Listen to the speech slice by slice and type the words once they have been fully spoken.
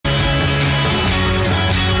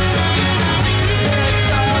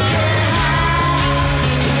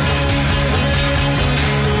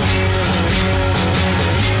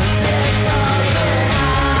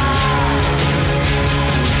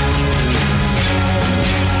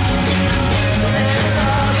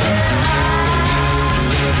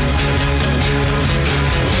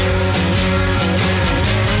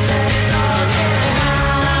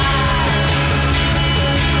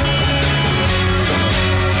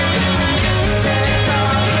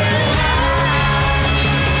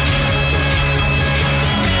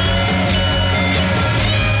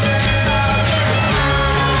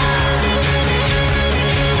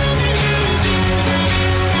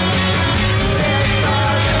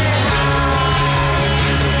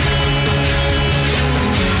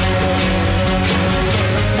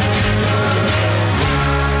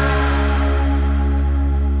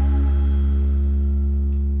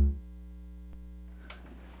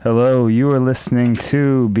Hello, you are listening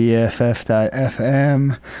to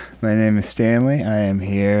BFF.FM. My name is Stanley. I am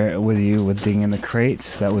here with you with Digging in the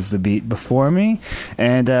Crates. That was the beat before me.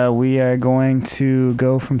 And we are going to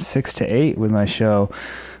go from 6 to 8 with my show.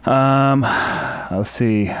 Let's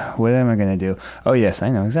see. What am I going to do? Oh, yes, I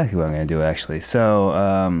know exactly what I'm going to do, actually. So,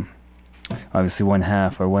 obviously one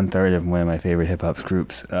third of one of my favorite hip-hop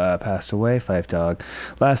groups passed away, Phife Dawg,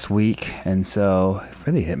 last week. And so it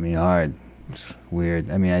really hit me hard. It's weird.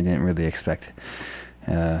 I mean, I didn't really expect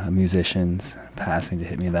musicians passing to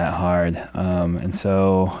hit me that hard. And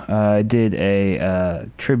so I did a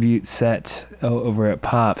tribute set over at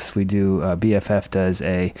Pops. We do, BFF does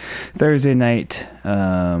a Thursday night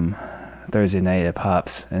at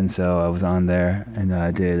Pops. And so I was on there and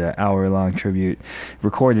I did an hour-long tribute,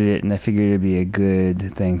 recorded it, and I figured it'd be a good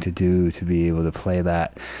thing to do to be able to play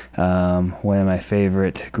that. One of my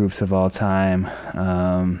favorite groups of all time.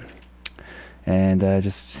 And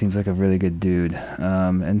just seems like a really good dude.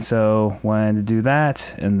 And so wanted to do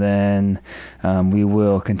that, and then we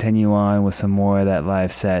will continue on with some more of that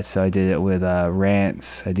live set. So I did it with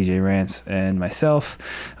DJ Rance and myself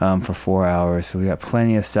for 4 hours. So we got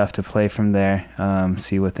plenty of stuff to play from there.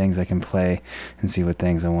 See what things I can play and see what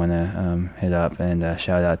things I want to hit up. And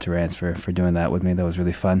shout out to Rance for doing that with me. That was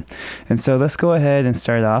really fun. And so let's go ahead and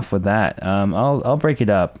start off with that. I'll break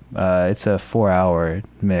it up. It's a 4-hour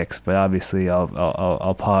mix, but obviously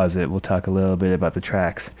I'll pause it. We'll talk a little bit about the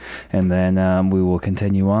tracks, and then we will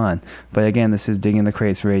continue on. But again, this is Digging the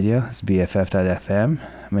Crates Radio. It's BFF.FM.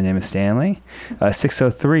 My name is Stanley.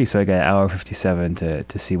 6:03, so I got an hour 57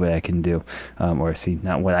 to see what I can do, or see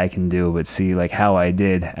not what I can do, but see like how I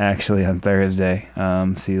did actually on Thursday.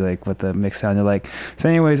 See like what the mix sounded like. So,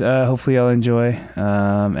 anyways, hopefully y'all enjoy,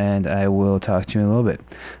 and I will talk to you in a little bit.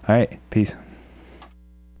 All right, peace.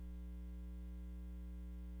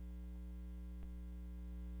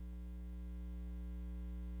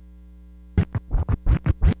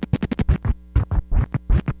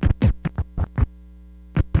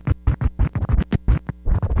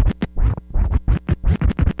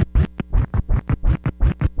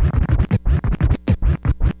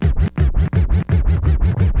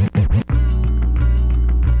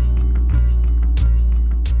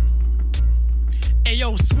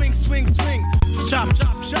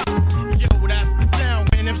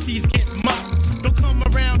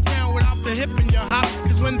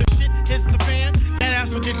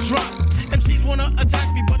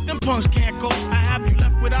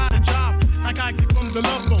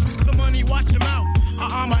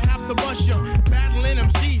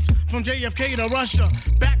 Russia,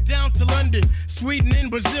 back down to London, Sweden and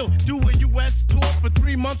Brazil. Do a US tour for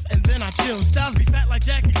 3 months and then I chill. Styles be fat like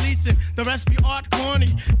Jackie Gleason, the rest be art corny.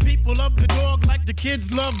 People love the dog like the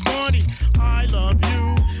kids love Barney. I love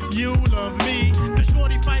you, you love me. The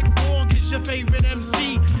shorty Phife Dawg is your favorite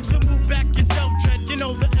MC. So move back yourself, Dread, you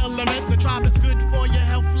know the element. The tribe is good for your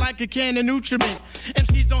health like a can of nutriment.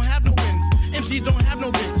 MCs don't have no wins, MCs don't have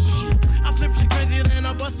no bits. Shit. I flip shit crazier than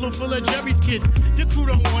a busload full of Jerry's kids. Your crew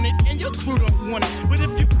don't want it, and your crew don't want it. But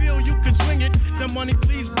if you feel you can swing it, then money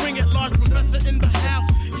please bring it. Large professor in the house,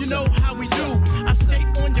 you know how we do. I skate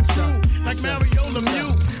on your crew like Mario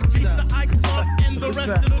Lemieux. Piece of Ike Clark and the rest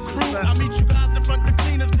of the crew. I meet you guys in front, the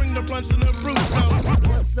cleaners bring the blunts and the brew.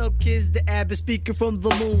 What's up, kids? The Abbott speaking from the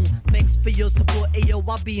moon. Thanks for your support, ayo,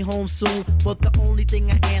 I'll be home soon. But the only thing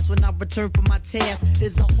I ask when I return from my task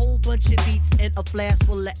is a whole bunch of beats and a flask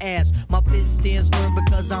full of ass. My fist stands firm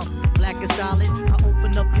because I'm black and solid. I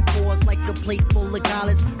open up your pores like a plate full of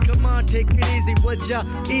college. Come on, take it easy, would ya?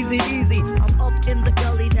 Easy, easy. I'm up in the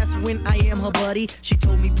gully, that's when I am her buddy. She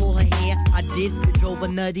told me pull her hair, I did, it drove her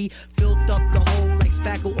nutty. Filled up the hole like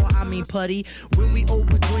spackle or I mean putty. When we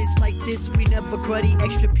over joints like this, we never cruddy.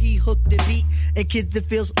 Extra P hook the beat, and kids it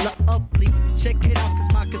feels lovely. Check it out,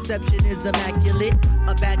 cause my conception is immaculate.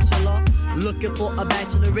 A bachelor, looking for a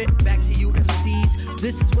bachelorette. Back to you MCs,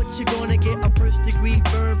 this is what you're gonna get. A first degree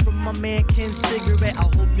burn from my man Ken's cigarette. I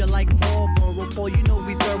hope you like Marlboro, for you know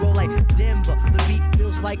we thorough like Denver. The beat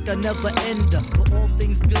feels like a never ender, but all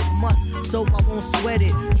things good must, so I won't sweat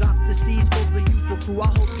it. Drop the seeds for the youthful crew, I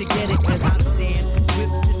hope you get it. As I stand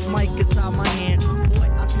with this mic inside my hand, boy,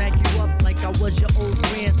 I smack you up like I was your old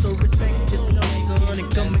friend. So respect yourself, son,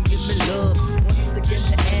 and come and give me love. Once again,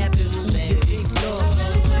 the app is who you think love. So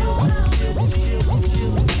chill, chill, chill,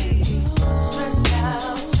 chill. Stressed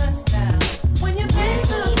out. When you're face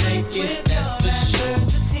to face with that's for sure.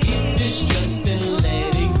 Keep this trust and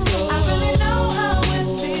let it go. I really know how it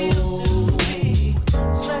feels to be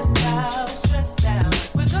stressed out.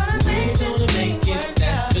 We're gonna make it,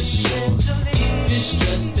 that's for sure. Keep this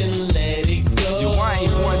trust and let it go. You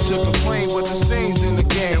ain't one to complain, but the stains in the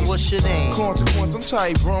game. what's your name? Consequence, I'm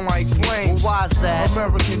tight, burn like flames. Well, why's that?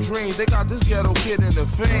 American dreams, they got this ghetto kid in the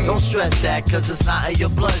fame. Don't stress that, cause it's not in your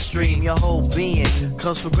bloodstream. Your whole being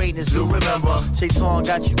comes from greatness, do remember. Shaitan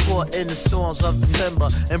got you caught in the storms of December.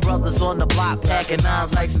 And brothers on the block packing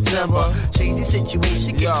nines like September. Change the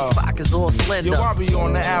situation, get these pockets all slender. Yo, I be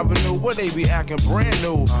on the avenue where they be acting brand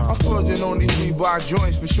new. I'm splurging on these Reebok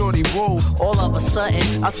joints for shorty boo. All of a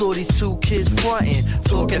sudden, I saw these two kids frontin',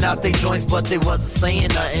 talking out their joints, but they wasn't saying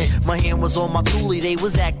nothing. My hand was on my toolie, they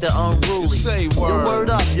was acting unruly. Say word. Yo, word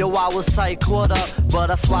up, yo, I was tight, caught up, but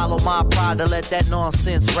I swallowed my pride to let that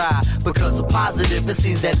nonsense ride. Because of positive, it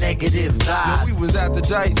seems that negative died. Yo, we was at the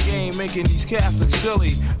dice game making these cats look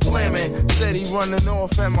silly. Flamin', steady running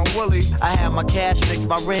off at my willy. I had my cash fix,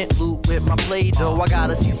 my rent loot with my Play-Doh. I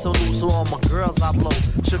gotta see so loose, so all my girls I blow.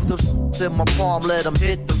 Shook the in my palm, let them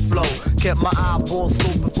hit the flow. Kept my eyeball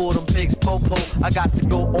scoping for them pigs popo. I got to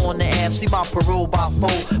go on the app, see my parole by 4.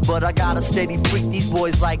 But I got a steady freak these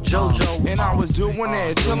boys like JoJo. And I was doing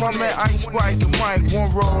it till I met Ice Sprite and Mike.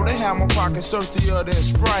 One roll, they had my pockets thirstier than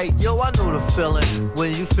Sprite. Yo, I know the feeling.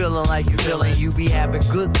 When you feeling like you feeling, you be having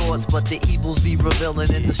good thoughts, but the evils be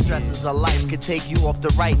revealing. And the stresses of life can take you off the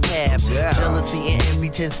right path. Yeah. Jealousy and envy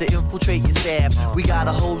tends to infiltrate your staff. We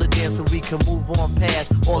gotta hold it down so we can move on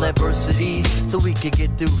past all adversities, so we can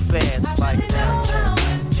get through fast like that.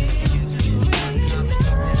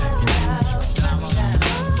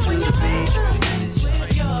 To the beat.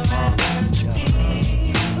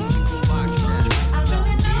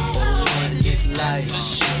 It's life,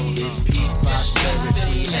 it's peace,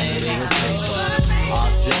 prosperity, and everything.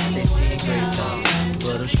 Objects they seem great time,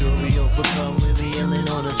 but I'm sure we overcome when we yelling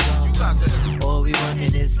on the drum. All we want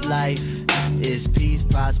in this life is peace,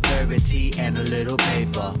 prosperity, and a little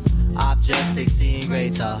paper. Objects they seem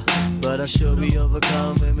greater, but I'm sure we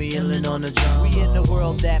overcome when we yelling on the drum. We in the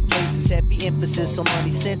world that places heavy emphasis on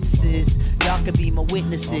money synthesis. Y'all could be my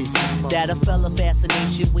witnesses that a fella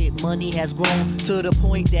fascination with money has grown to the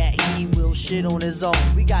point that he will shit on his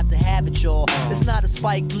own. We got to have it, y'all. It's not a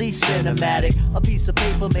Spike Lee cinematic. A piece of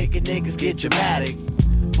paper making niggas get dramatic.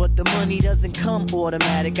 But the money doesn't come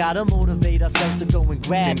automatic. Gotta motivate ourselves to go and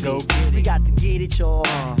grab it. We got to get it, y'all,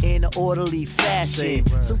 in an orderly fashion.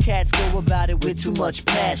 Some cats go about it with too much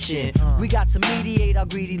passion. We got to mediate our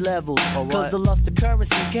greedy levels, cause the lust of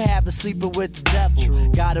currency can have the sleeper with the devil.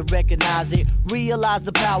 Gotta recognize it, realize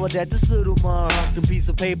the power that this little motherfucking piece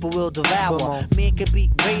of paper will devour. Man can be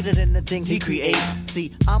greater than the thing he creates.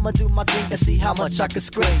 See, I'ma do my thing and see how much I can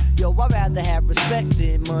scrape. Yo, I'd rather have respect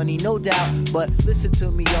than money, no doubt. But listen to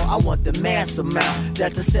me, yo, I want the mass amount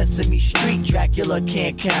that the Sesame Street Dracula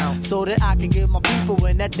can't count, so that I can give my people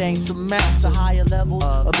when that thing surmounts to higher levels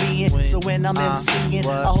of being. So when I'm MCing,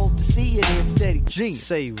 I hope to see it in steady G.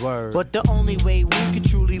 Say word. But the only way we can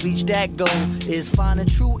truly reach that goal is finding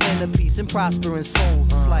true inner peace and prospering souls.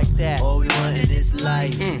 It's like that. All we want in this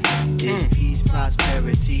life is peace,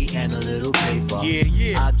 prosperity, and a little paper. Yeah,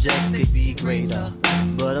 yeah. Objects could be greater,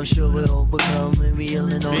 but I'm sure we'll overcome when we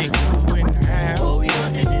yelling on the all we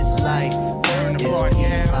want in this life is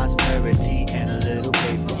peace, prosperity, and a little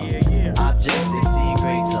paper. Yeah, yeah. Objects they see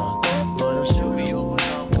greater, but I'm sure we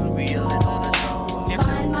overcome when we yelling on the drum.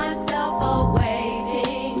 Find myself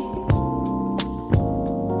awaiting.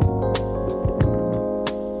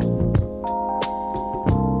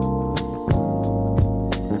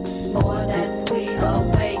 For that sweet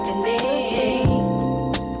awakening.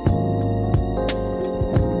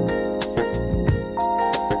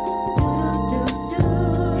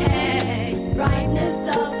 Hey, brightness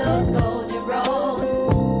of the golden road.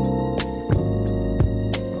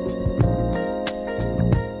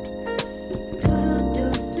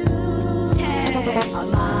 Hey, a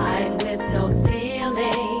mind with no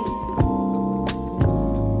ceiling.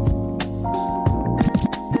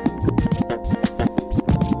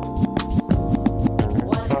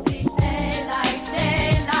 Wanna see daylight,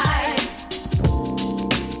 daylight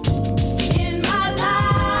in my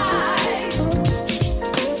life.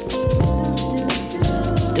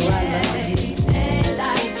 Do I love you?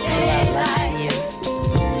 Daylight, Do I lust daylight you?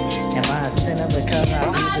 Am I a sinner because I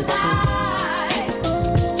in my leave the truth? life.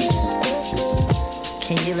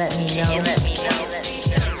 Can you let me know?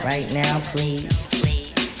 Right now, please.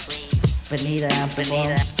 Bonita Applebum.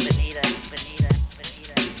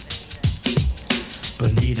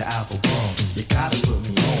 Bonita Applebum, you gotta put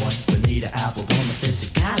me on. Bonita Applebum, I said you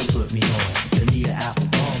gotta put me on. Bonita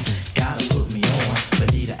Applebum, gotta put me on.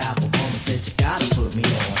 Bonita Applebum, I said you gotta put me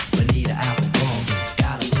on. Bonita Applebum,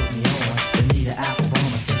 gotta put me on. Bonita Applebum,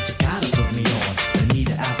 I said you gotta put me on.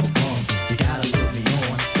 Bonita Applebum, you gotta put me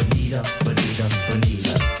on. Bonita, Bonita,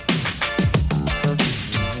 Bonita.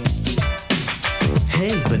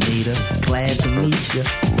 Hey, Bonita. Bonita. Glad to meet you.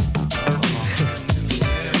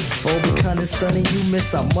 For becoming stunning, you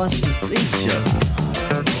miss, I must beseech you.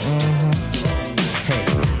 Hey,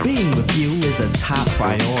 being with you is a top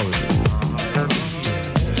priority.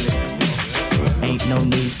 Ain't no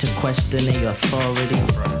need to question the authority.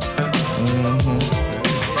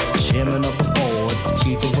 Chairman of the board,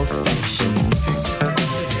 chief of affections.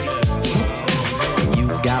 You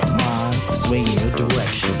got minds to swing in your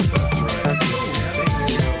direction.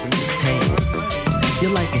 Hey,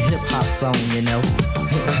 you're like a hip-hop song, you know.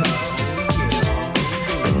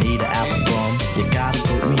 Bonita Applebum, you gotta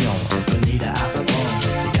put me on. Bonita Applebum,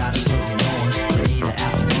 you gotta put me on. Bonita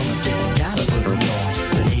Applebum, I said you gotta put me on.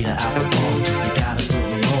 Bonita Applebum, you gotta put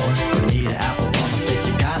me on. Bonita Applebum, I said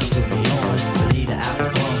you gotta put me on. Bonita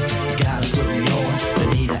Applebum, you gotta put me on.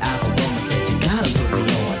 Bonita Applebum, I said you gotta put me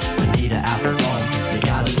on. Bonita Applebum, you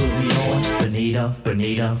gotta put me on. Bonita,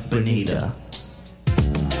 Bonita, Bonita.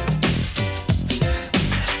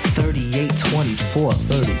 38, 24,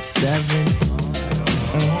 37.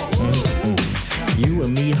 You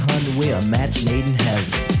and me, hun, we're a match made in heaven.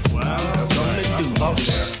 Wow, that's all they do.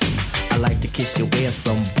 I like to kiss you where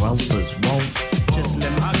some brothers won't. Just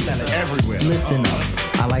let me smell it everywhere. Listen up,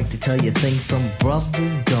 I like to tell you things some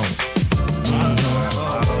brothers don't.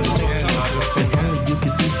 If only you can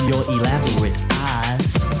see through your elaborate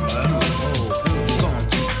eyes.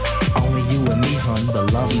 Only you and me, hun, the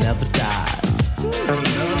love never dies.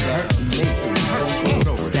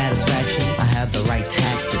 Satisfaction, I have the right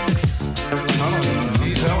tactics.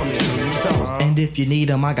 And if you need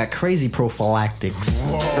them, I got crazy prophylactics.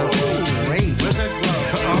 Great.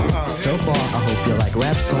 So far, I hope you like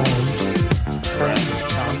rap songs.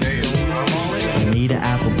 Bonita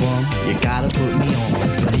Applebum, you gotta put me on.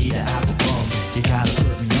 Bonita Applebum, you gotta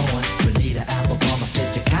put me on. Bonita Applebum, I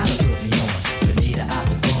said you gotta put me on. Bonita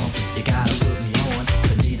Applebum, you gotta put me on.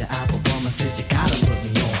 Bonita Applebum, I said you gotta put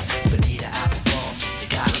me on. Bonita Applebum, you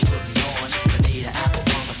gotta put me on. Bonita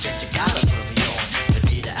Applebum, I said you gotta put me on.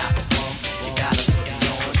 Bonita Applebum, you gotta put me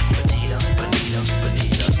on. Bonita, Bonita,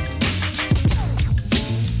 Bonita.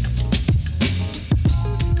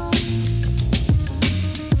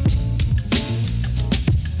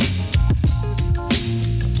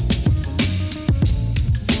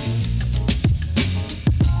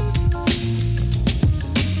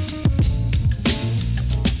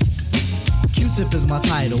 Q-tip is my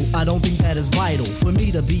title. I don't think that is vital for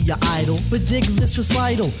me to be your idol, but dig this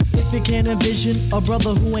recital. If you can't envision a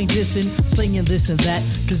brother who ain't dissing, slinging this and that,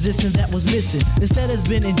 cause this and that was missing. Instead has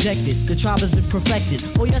been injected, the tribe has been perfected.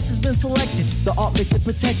 Oh yes, it's been selected, the art makes it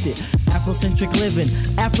protected. Afrocentric living,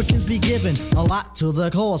 Africans be giving a lot to the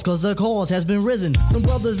cause, cause the cause has been risen. Some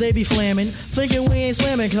brothers they be flamming, thinking we ain't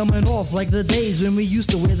slamming, coming off like the days when we used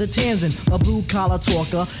to wear the Tanzan. A blue collar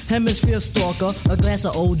talker, hemisphere stalker, a glass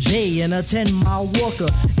of OJ and a 10-mile walker.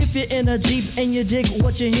 If you're in a Jeep and you dig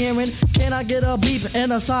what you're hearing, can I get a beep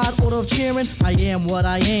and a side order of cheering? I am what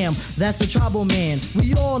I am, that's a tribal man.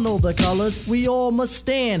 We all know the colors, we all must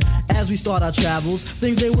stand. As we start our travels,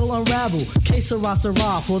 things they will unravel. Que sera,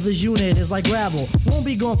 sera, for this unit is like gravel. Won't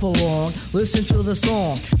be gone for long, listen to the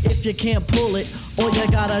song. If you can't pull it, all you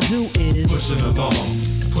gotta do is push it along,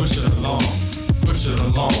 push it along, push it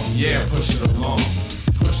along, yeah, push it along,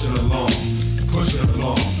 push it along, push it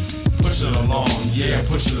along, push it along, yeah,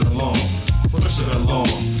 push it along, push it along,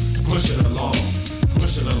 push it along,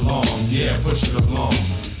 push it along, yeah, push it along,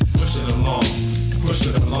 push it along, push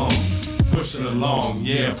it along, push it along,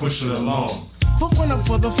 yeah, push it along. Put one up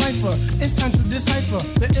for the Phife. It's time to decipher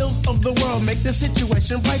the ills of the world. Make the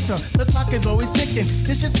situation brighter. The clock is always ticking.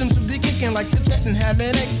 Your system should be kicking like chips and ham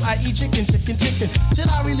and eggs. I eat chicken, chicken, chicken. Should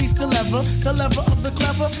I release the lever of the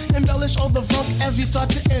clever? Embellish all the funk as we start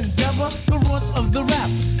to endeavor the roots of the rap.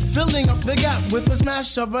 Filling up the gap with a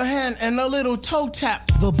smash of a hand and a little toe tap.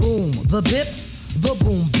 The boom, the bip. The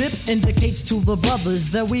boom bip indicates to the brothers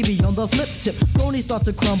that we be on the flip tip. Cronies start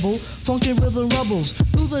to crumble, funky rhythm rumbles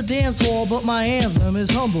through the dance hall, but my anthem is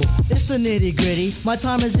humble. It's the nitty gritty, my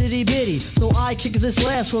time is itty bitty, so I kick this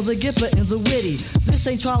last for the gipper and the witty. This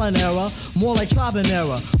ain't trial and error, more like tribe and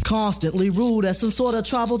error. Constantly ruled as some sort of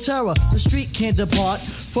tribal terror. The street can't depart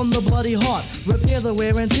from the bloody heart. Repair the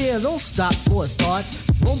wear and tear, don't stop before it starts.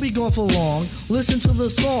 Won't be gone for long, listen to the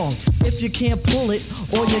song. If you can't pull it,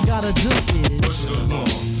 all you gotta do is push it along,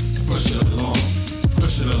 push it along,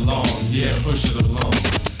 push it along, yeah, push it along,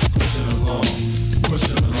 push it along, push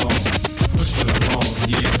it along, push it along,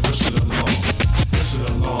 yeah, push it along, push it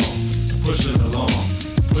along, push it along,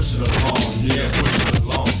 push it along, yeah, push it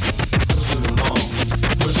along, push it along,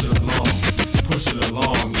 push it along, push it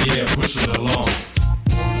along, yeah, push it along.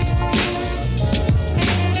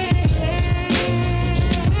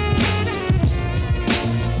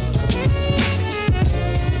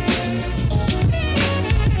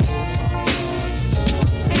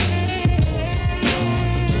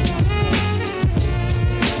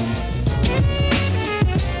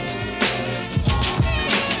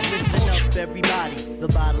 the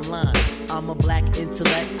bottom line. I'm a black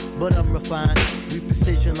intellect, but I'm refined. We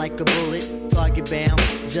precision like a bullet, target bound.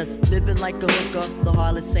 Just living like a hooker, the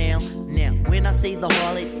harlot sound. Now, when I say the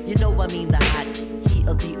harlot, you know I mean the hot heat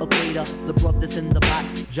of the equator, the brothers in the pot.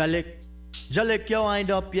 Jalik, Jalik, yo, wind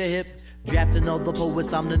up your hip. Drafting all the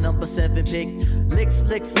poets, I'm the number 7 pick. Licks,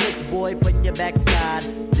 licks, licks, boy, put your backside.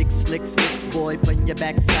 Licks, licks, licks, boy, put your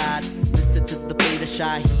backside. Listen to the play, the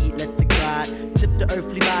shy heat, let it glide. Tip the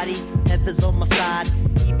earthly body, heaven's on my side.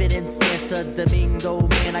 Even in Santa Domingo,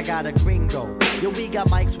 man, I got a gringo. Yo, we got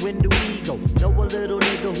mics, when do we go? Know a little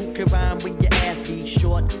nigga who can rhyme when your ass be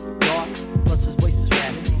short, dark, plus his voice is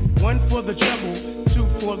raspy. 1 for the treble, 2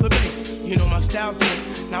 for the bass. You know my style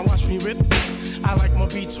tip, now watch me rip this. I like my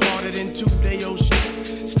beats harder than 2-day-old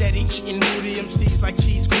shit. Steady eating moody MCs like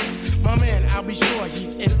cheese grease. My man, I'll be sure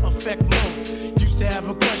he's in effect mode. Used to have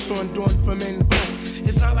a crush on Dawn from Vogue.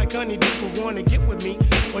 It's not like honey people wanna get with me,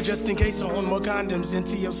 or just in case I own more condoms than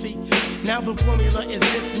TLC. Now the formula is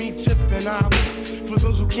this, me, Tip, and Ali. For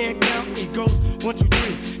those who can't count, it goes 1, 2,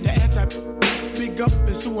 3. The anti-big up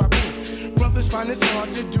is who I be. Brothers find this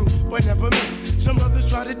hard to do, but never me. Some brothers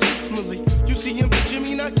try to diss me. You see him, but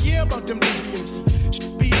Jimmy not care about them DMC.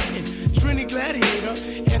 Should be hitting. Trini Gladiator,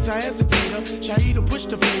 anti-hesitator. Shahida push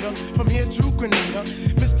the fader from here to Grenada.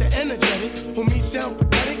 Mr. Energetic, who me sound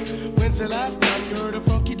pathetic. When's the last time you heard a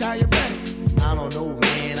funky diabetic? I don't know,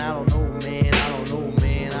 man, I don't know, man, I don't know,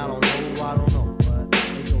 man, I don't know, I don't know. But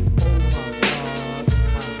they go, oh my God, oh my God,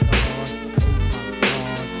 oh my God,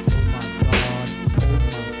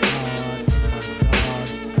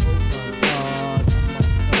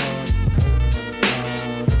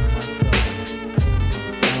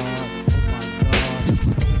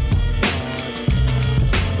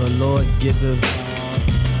 The Lord giveth,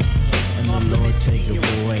 and the Lord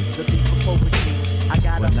taketh away.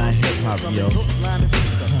 When I hip hop, yo.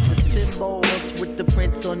 The Timbo works with the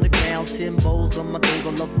prints on the ground. Timbos on my toes, I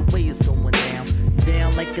love the way it's going down.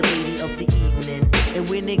 Down like a lady of the evening. And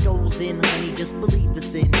when it goes in, honey, just believe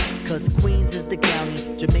it's in. Cause Queens is the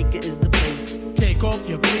county, Jamaica is the place. Take off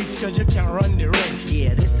your cleats cause you can't run the race.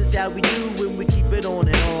 Yeah, this is how we do when we keep it on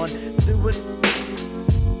and on. Do it.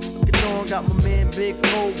 Got my man Big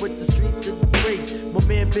Mo with the streets and the freaks. My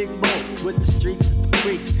man Big Mo with the streets and the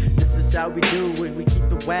freaks. This is how we do it. We keep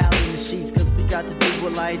it wild in the sheets. Cause we got to do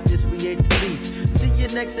it like this. We ain't the beast. See you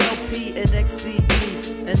next LP and next CD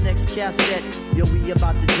and next cassette. Yo, we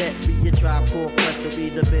about to jet. We a Tribe Called Quest. We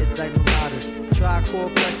the Midnight Marauders. Tribe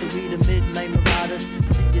Called Quest. We the Midnight Marauders.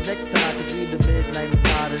 See you next time cause we the Midnight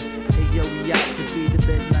Marauders. Hey yo, we out cause we the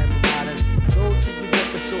Midnight Marauders. Go to the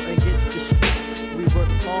record store and get the shit. We work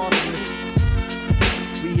hard on it.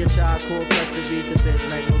 We a Tribe Called Quest, we the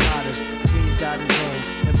Midnight Marauders. Queens got his own,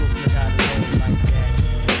 and Brooklyn got his own like that.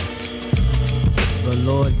 The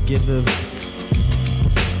Lord giveth,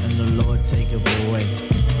 and the Lord taketh away.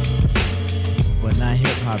 But not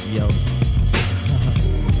hip hop, yo.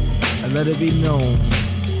 And let it be known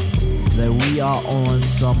that we are on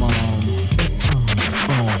some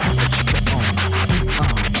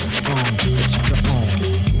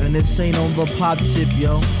and this ain't on the pop tip,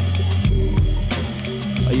 yo.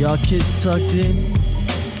 Are y'all kids tucked in?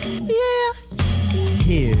 Yeah.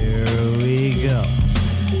 Here we go.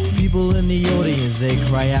 People in the audience, they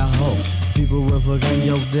cry out ho. People with a gun,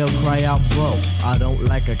 yo, they'll cry out blow. I don't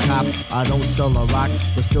like a cop, I don't sell a rock,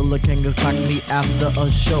 but still the king of cock me after a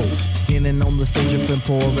show. Standing on the stage, dripping,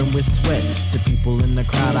 pouring with sweat. To people in the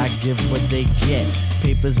crowd, I give what they get.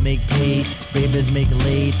 Papers make paid, babies make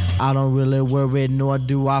laid. I don't really worry, nor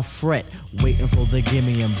do I fret. Waiting for the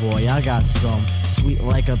gimme, and boy, I got some. Sweet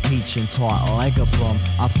like a peach and tart like a plum.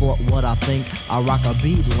 I thought what I think, I rock a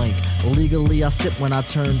beat link. Legally, I sip when I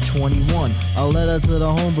turn 21. A letter to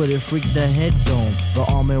the home, but it freaked the head dome. The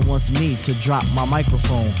army wants me to drop my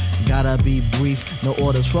microphone. Gotta be brief, no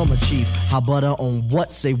orders from a chief. How butter on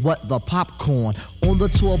what? Say what? The popcorn. On the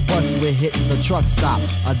tour bus, we're hitting the truck stop.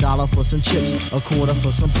 $1 for some chips, $0.25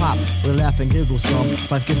 for some pop. We laugh and giggle some.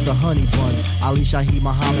 Phife gets the honey buns. Ali Shaheed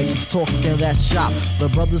Muhammad keeps talking that shop. The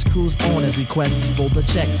brothers cruise on as requests for the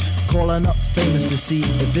check. Calling up famous to see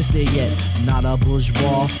if it's there yet. Not a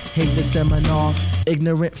bourgeois, hate the seminar.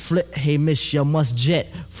 Ignorant flip, hey miss, you must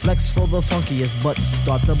jet. Flex for the funkiest, but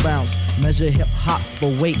start to bounce. Measure hip hop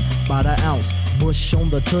for weight by the ounce. Bush on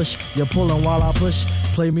the tush, you're pulling while I push.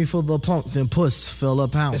 Play me for the punk, then puss, fill a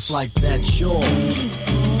pounce. It's like that, y'all.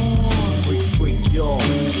 Freak, freak, y'all.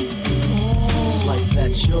 It's like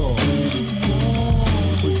that, y'all.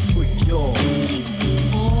 Freak, freak, y'all.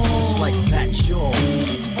 It's like that, y'all.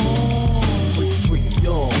 Freak, freak,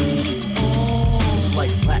 y'all. It's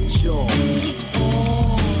like that, y'all.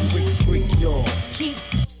 Freak, freak, y'all. Keep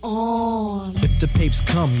on. If the papes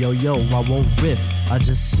come, yo, I won't riff. I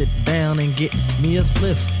just sit down and get me a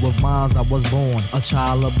spliff. With mines I was born, a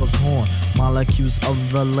child of a corn. Molecules of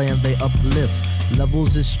the land they uplift.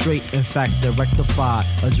 Levels is straight, in fact they're rectified.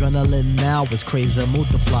 Adrenaline now is crazy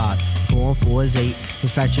multiplied. 4 and 4 is 8, in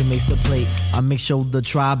fact you makes the plate. I make sure the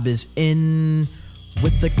tribe is in.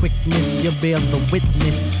 With the quickness, you bear the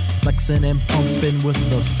witness. Flexing and pumping with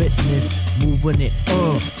the fitness. Moving it,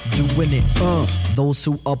 doing it, Those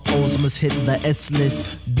who oppose must hit the S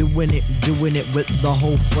list. Doing it with the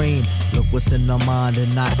whole frame. Look what's in the mind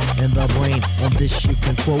and not in the brain. On this you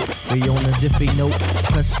can quote, we on a diffy note.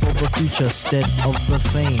 Quest for the future instead of the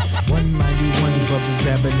fame. 191 brothers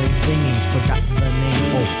grabbing their thingies. Forgot the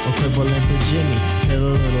name, equivalent to Jimmy. Hit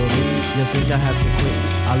a little bit, you think I have to quit.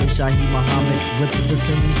 Ali Shahi Muhammad with the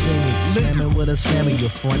singing. Slamming with a slammer, your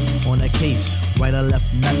front on a case. Right or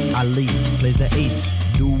left, nut, Ali plays the ace.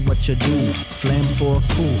 Do what you do, flame for a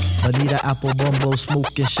cool. Anita Apple Bumbo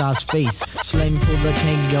smoking shots face. Slang for the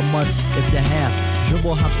king, you must if you have.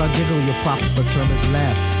 Dribble hops, I giggle, your proper term is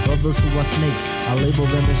laugh. Brothers who are snakes, I label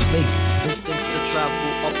them as fakes. Instincts to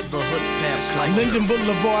travel up the hood path like Linden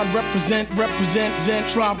Boulevard, represent, Zen.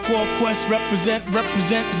 Tribe Called Quest, represent.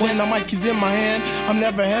 When the mic is in my hand, I'm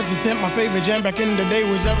never hesitant. My favorite jam back in the day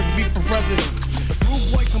was Eric B for president.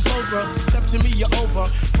 Rude boy composer, step to me, you're over.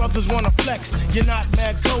 Brothers wanna flex, you're not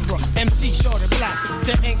Mad Cobra. MC short and black,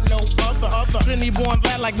 there ain't no other. Trinity born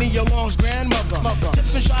lad like Neo Long's grandmother. Tip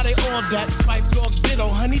and shot they all that, Phife dog ditto.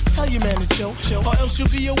 Honey, tell your man to chill, or else you'll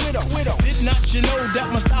be a widow. Did not you know that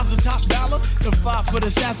my style's a top dollar? The 5-foot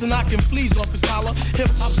assassin knocking fleas off his collar. Hip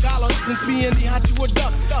hop scholar, since being the hot to a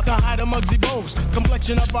duck. The hide of Muggsy Bogues,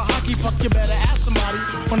 complexion of a hockey puck. You better ask somebody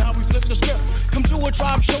on how we flip the script. Come to a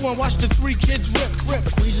tribe show and watch the 3 kids rip.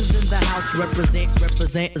 Queens is in the house, represent.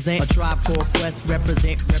 A Tribe Called Quest,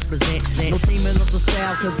 represent. No teaming of the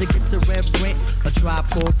style, cause it gets irreverent. A Tribe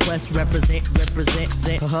Called Quest, represent.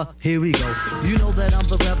 Here we go. You know that I'm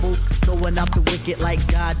the rebel, throwing out the wicked like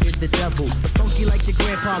God did the devil. Funky like your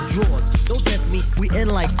grandpa's drawers. Don't test me, we in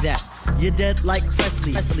like that. You're dead like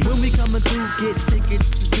Presley. When we coming through, get tickets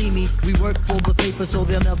to see me. We work for the paper, so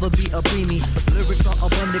there'll never be a preemie. Lyrics are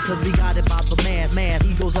abundant, cause we got it by the mass.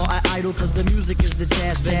 Egos are idle, cause the music is the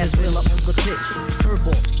jazz. Venezuela on the pitch.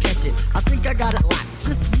 Curveball, catch it. I think I got it locked.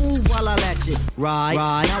 Just move while I latch it. Right.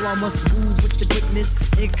 Now I must move with the quickness.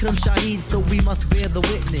 In comes Shaheed, so we must bear the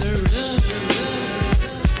witness.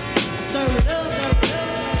 Stir it up.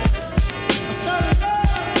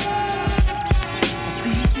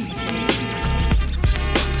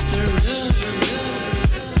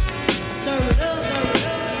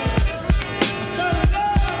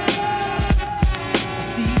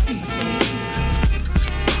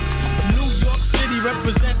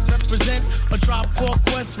 Represent. A Tribe Called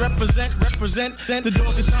Quest, represent. The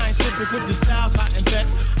dog is scientific with the styles I invent.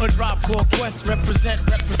 A Tribe Called Quest, represent.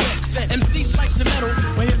 MCs fight to metal,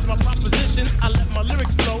 but here's my proposition. I let my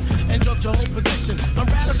lyrics flow and judge your whole position. I'm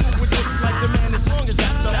radical with this, like the man as long as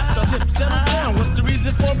after. Tip, settle down, what's the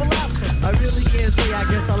reason for the laughter? I really can't say, I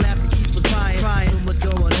guess I'll have to keep it trying. So much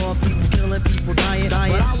going on, people killing, people dying.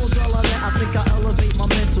 But I will go on that, I think I elevate my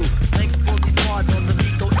mental. Thanks for these bars on the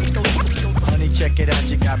Nico. Honey, check it out,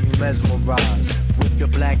 you got me mesmerized. With your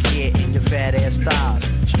black hair and your fat ass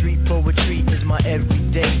thighs. Street poetry is my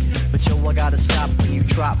everyday. But yo, I gotta stop when you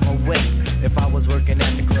drop my weight. If I was working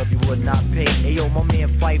at the club, you would not pay. Hey yo, my man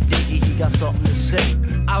Phife Diggy, he got something to say.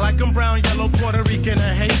 I like them brown, yellow, Puerto Rican,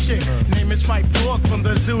 and Haitian. Name is Phife Dog from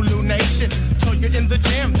the Zulu Nation. Told you in the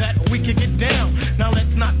jam that we can get down. Now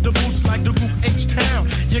let's knock the boots like the group H-Town.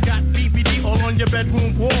 You got BBD all on your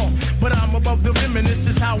bedroom wall. But I'm above the rim and this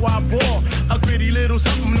is how I ball. A gritty little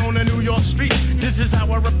something on a New York street. This is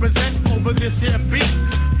how I represent over this here beat.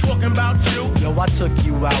 Talking about you. Yo, I took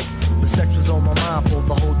you out. The sex was on my mind for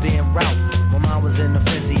the whole damn route. My mind was in a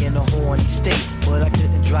frenzy in a horny state. But I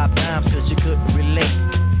couldn't drop dimes cause you couldn't relate.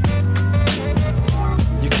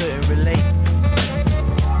 You couldn't relate.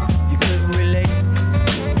 You couldn't relate.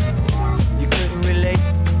 You couldn't relate.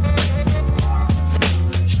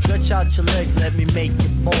 Stretch out your legs, let me make you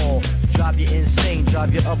ball. Drive you insane,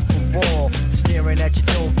 drive you up the wall. Staring at your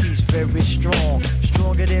dome piece, very strong.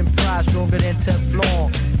 Stronger than pride, stronger than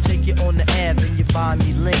Teflon. Take you on the Ave and you buy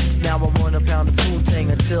me links. Now I want a pound of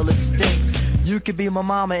poontang until it stinks. You could be my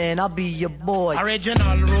mama and I'll be your boy.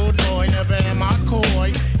 Original rude boy, never am I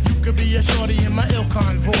coy. You could be a shorty in my ill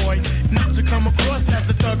convoy. Not to come across as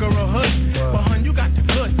a thug or a hood. But hun, you got the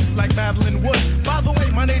goods, like battling wood. By the way,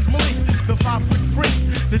 my name's Malik, the 5-foot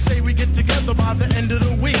freak. They say we get together by the end of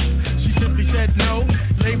the week. She simply said no,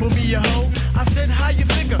 label me a hoe. I said, how you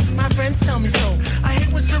figure? My friends tell me so. I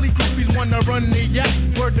hate when silly groups groupies wanna run the yacht.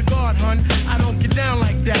 Word to God, hun, I don't get down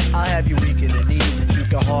like that. I'll have you weak in the knees and you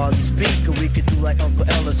can hardly speak. Or we could do like Uncle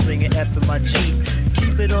Ella swinging F in my Jeep.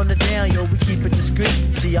 Keep it on the down, yo, we keep it discreet.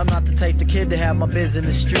 See, I'm not the type of kid to have my biz in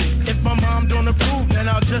the streets. If my mom don't approve, then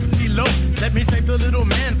I'll just elope. Let me take the little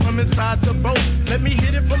man from inside the boat. Let me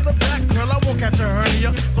hit it from the back, girl, I won't catch a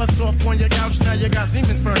hernia. Bust off on your couch, now you got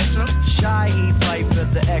Siemens furniture. Shaheed Phife for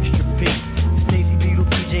the extra P. Stacy Beetle,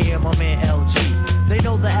 PJ, and my man LG. They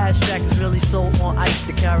know the abstract is really sold on ice.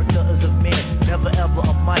 The character is a man, never ever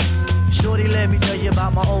a mice. Shorty, let me tell you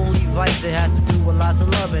about my only vice. It has to do with lots of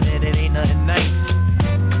loving and it ain't nothing nice.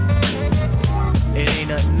 It ain't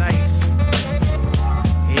nothing nice.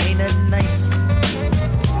 It ain't nothing nice.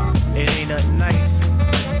 It ain't nothing nice.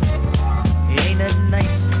 It ain't nothing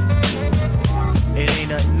nice. It ain't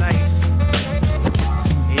nothing nice.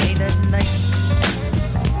 It ain't nothing nice.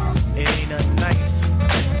 It ain't nothing nice.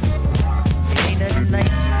 It ain't nothing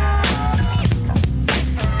nice.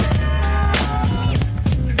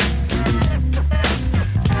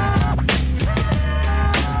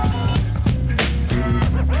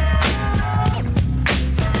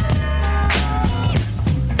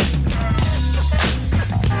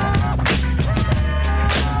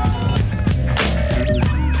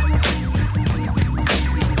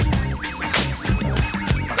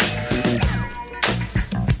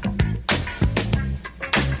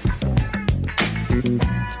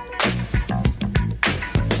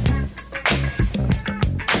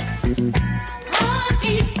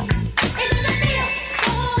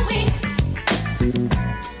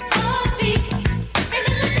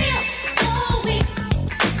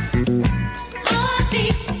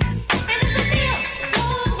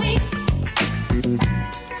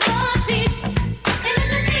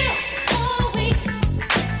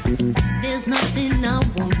 There's nothing I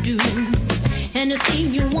won't do.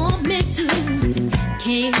 Anything you want me to.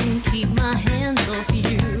 Can't keep my hands off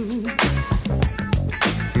you.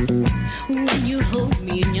 When you hold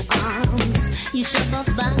me in your arms, you shove up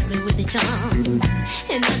by me with your charms.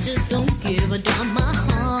 And I just don't give a damn, my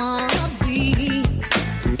heart beats.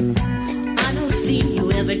 I don't see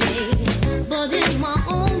you every day, but in my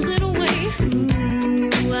own little way,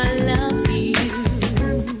 ooh, I love you.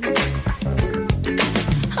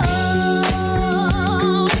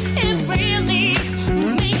 Oh, it really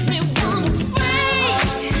makes me wanna freak.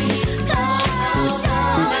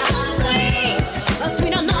 So sweet,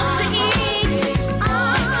 sweet enough to eat.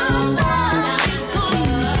 Oh, it's good.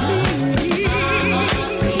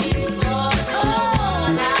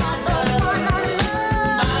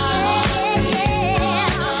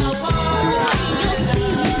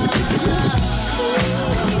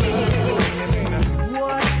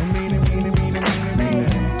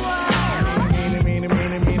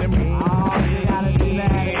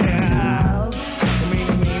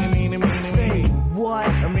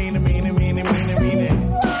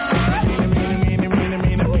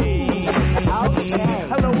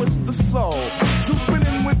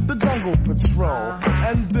 Patrol.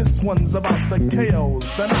 And this one's about the KOs,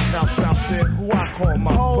 the knockouts out there who I call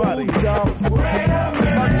my buddy.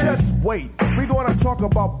 Now just wait, we gonna talk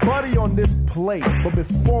about Buddy on this plate. But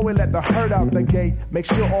before we let the herd out the gate, make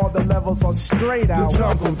sure all the levels are straight out. The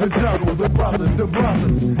jungle, the brothers.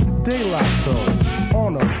 De La Soul,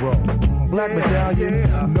 on a roll. Black medallions,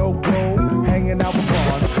 no gold. Hanging out with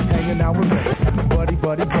bars, hanging out with mates.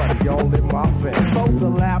 Buddy, all in my face. Fold the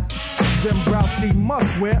lap. Zembrowski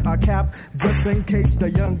must wear a cap, just in case the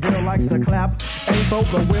young girl likes to clap. Ain't for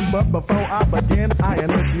the win, but before I begin, I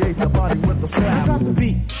initiate the body with a slap. Drop the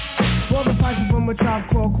beat for the fight from a Tribe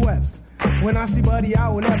Called Quest. When I see Buddy, I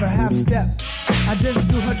will never half step. I just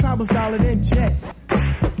do her tribal style and then jet.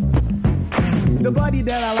 The Buddy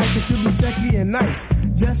that I like is to be sexy and nice.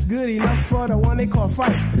 Just good enough for the one they call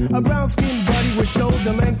Phife. A brown-skinned Buddy with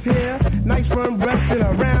shoulder-length hair, nice firm breast and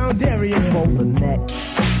a round area. For the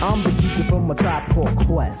next, I'm the keeper from a Tribe Called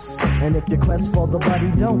Quest. And if your quest for the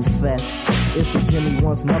Buddy, don't fess. If the Jimmy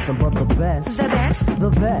wants nothing but the best. The best? The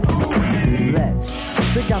best. Let's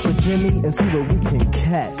stick out the Jimmy and see what we can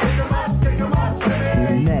catch. Stick 'em up,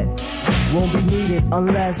 Jimmy. Nets won't be needed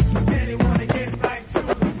unless Jimmy wanna get back to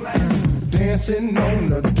the flesh. Dancing on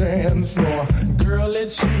the dance floor, girl,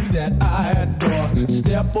 it's you that I adore.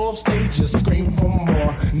 Step off stage, just scream for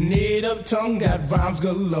more. Native tongue got rhymes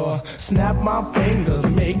galore. Snap my fingers,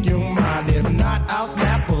 make you mine. If not, I'll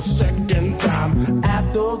snap a second time.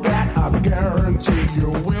 After that, I guarantee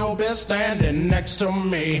you will be standing next to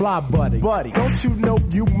me. Fly buddy, don't you know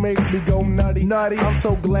you make me go nutty? I'm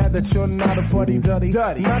so glad that you're not a fuddy duddy.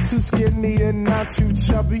 Not too skinny and not too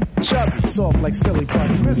chubby. Soft like silly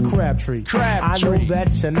putty. Miss Crabtree. I know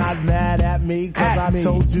that you're not mad at me, cause I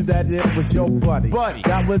told you that it was your buddy.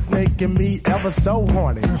 That was making me ever so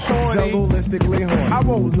horny. Jungleistically horny. I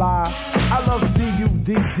won't lie, I love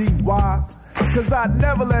B-U-D-D-Y, cause I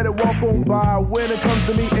never let it walk on by. When it comes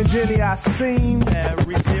to me and Jenny, I seem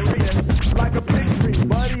very serious, like a big tree.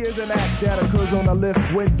 Buddy is an act that occurs on a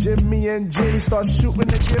lift. When Jimmy and Jenny start shooting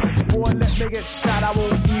the gift, boy, let me get shot, I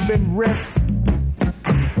won't even riff.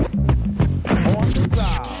 On the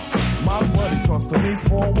dial, my buddy talks to me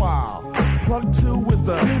for a while. Plug 2 is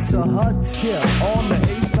the key to her tip. On the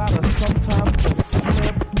A side or sometimes the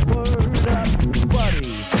flip. Word up, buddy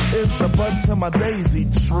is the bud to my daisy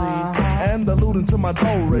tree, and the looting to my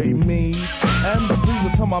do-re-mi, and the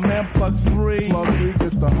pleaser to my man Plug 3. Plug 3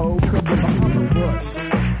 gets the whole caboose behind the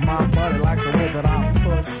bush. My buddy likes the way that I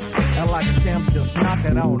push, and like a champ just knock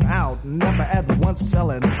it on out. Never at once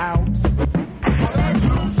selling out.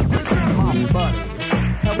 My buddy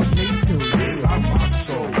helps me to relock my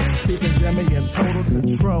soul, keeping Jimmy in total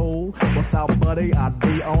control. Without buddy, I'd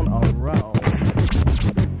be on a roll.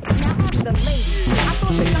 The lady, I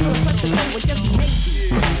thought the jungle plus the soul was just maybe.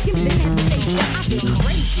 Give me the chance to say that I've been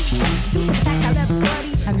crazy. Due to the fact I left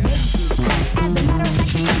Buddy amazing. As a matter of fact,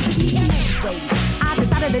 it's crazy in many ways. I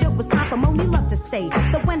decided that it was time for Moni Love to say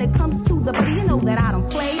that when it comes to the buddy, you know that I don't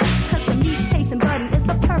play. Cause the me chasing Buddy is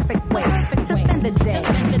the perfect way to spend the day.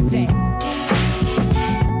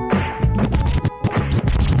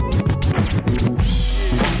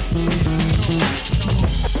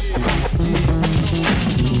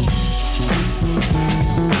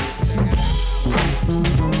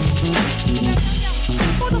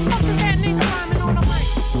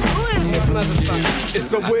 It's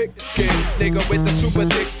the wicked nigga with the super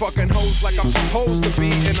dick, fucking hoes like I'm supposed to be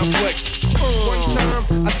in a flick. One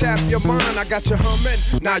time I tap your mind, I got you humming.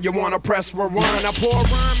 Now you wanna press rewind. I pour a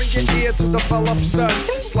rhyme in your ear to develop suds.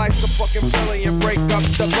 Slice the fucking belly and break up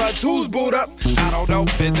the buds. Who's booed up? I don't know.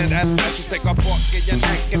 Isn't that special? Stick a fork in your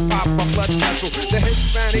neck and pop a blood vessel. The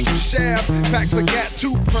Hispanic shaft packs a gat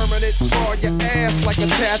too. Permanent scar your ass like a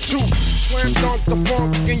tattoo. Slam dunk the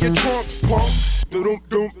funk in your trunk, punk.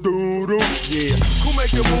 Do-dum-dum-dum-dum, yeah. Who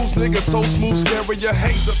make your moves, nigga, so smooth, scary. Your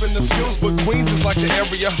hands up in the skills, but Queens is like the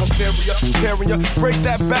area. Hysteria, tearing ya. Break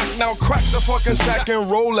that back, now crack the fucking sack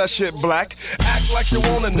and roll that shit black. Act like you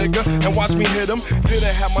want a nigga and watch me hit him.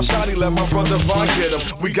 Didn't have my shotty, let my brother Von get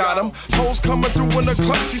him. We got him. Hoes coming through in the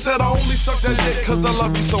clutch. She said I only suck that dick cause I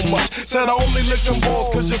love you so much. Said I only lick them balls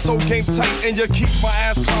cause you're so game tight. And you keep my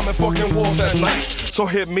ass climbing fucking walls at night. So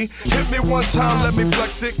hit me one time, let me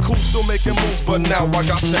flex it. Cool, still making moves, but now I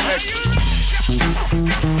got to exit.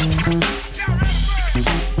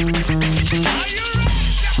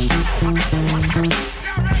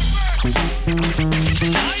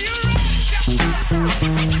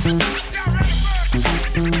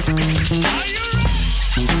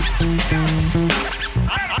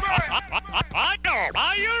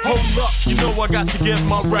 Hold up, you know I got to get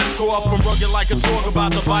my rep off. I'm rugged like a dog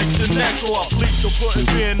about to bite your neck off. Please don't put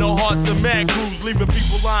fear in the hearts of mad crews, leaving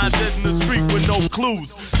people lying dead in the street with no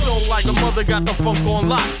clues. So like a mother got the funk on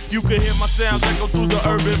lock. You can hear my sounds echo through the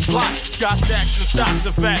urban block. Got stacks and stocks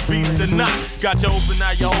of fat beats to knock. Got you open,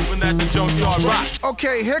 now you're hoping that the junkyard rocks.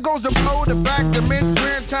 Okay, here goes the blow, the back, the mid,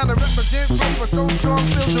 grand time to represent Rover. So strong,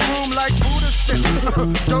 fills the room like Buddha shit.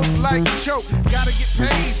 Dope like choke, gotta get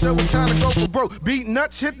paid, so it's time to go for broke. Beat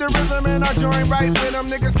nuts, hit the rhythm, and I join right with them.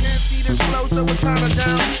 Niggas can't see this flow, so it's time to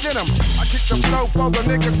down shit them. I kick the flow for the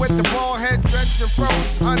niggas with the ball head, dreads and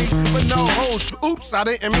froze, honey, with no hoes. Oops, I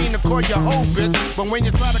didn't mean to call you hoe, bitch. But when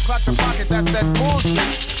you try to clock the pocket, that's that bullshit.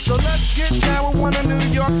 So let's get down with one of New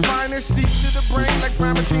York's finest. Seats to the brain like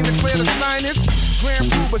Primatine to clear the sinus. Grand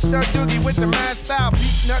Pooba, Stud Doogie with the mad style.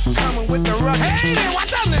 Beat nuts coming with the rush. Hey there,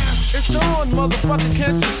 what's up now? It's on, motherfucker,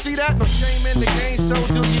 can't you see that? No shame in the game, so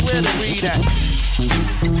Doogie, where the weed at?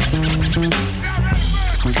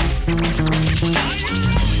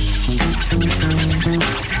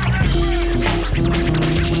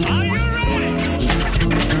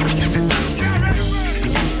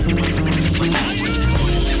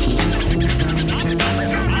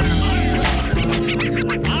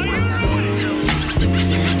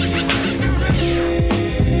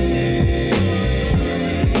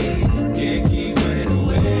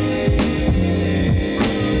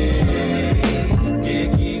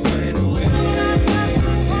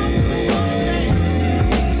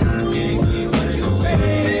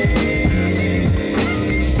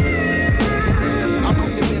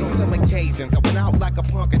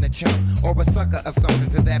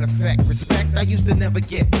 matter of fact, respect I used to never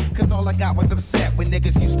get. Cause all I got was upset when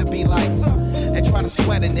niggas used to be like, sup, and try to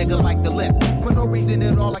sweat a nigga like the lip. For no reason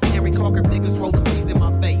at all, I can't recall if niggas rolling C's in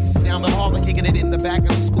my face. Down the hall, I'm kicking it in the back of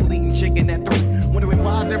the school, eating chicken at 3. Wondering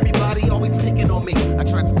why's everybody always picking on me. I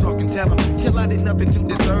tried to talk and tell them, chill, I did nothing to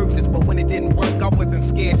deserve this. But when it didn't work, I wasn't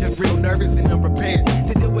scared, just real nervous and unprepared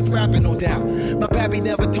to deal with rapping, no doubt. My pappy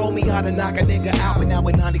never told me how to knock a nigga out. And now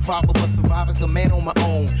in 95, I was surviving, a man on my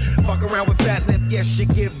own. Fuck around with fat lip, yeah,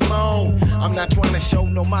 shit get blown. I'm not trying to show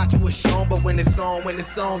no macho is shown, but when it's on,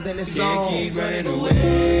 then it's on. Can't keep running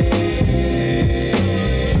away.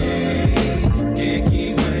 Can't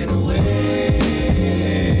keep running away.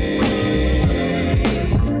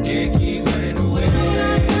 Can't keep running away.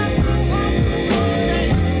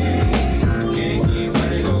 Can't keep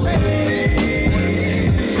running away.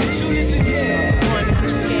 So listen here,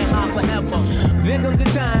 can't hide forever. There comes a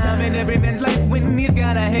time in every man's life when he's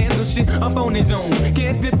gotta handle shit up on his own.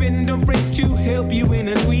 Can't depend on friends to help you in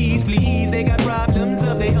a squeeze, please. They got problems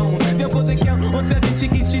of their own. They'll put the count on 7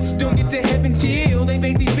 chicken shits. Don't get to heaven till they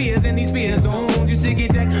face these fears and these fears don't. Used to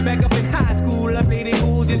get jacked back up in high school. I played it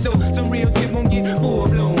cool just so some real shit won't get full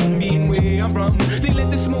blown. Being where I'm from, they let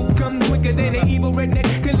the smoke come quicker than an evil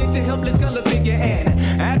redneck can let a helpless color figure. And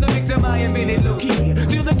as a victim, I invented low key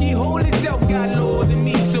till the keyhole itself got lower than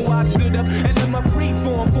me. So I stood up and let my free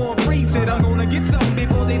form free. Said I'm gonna get something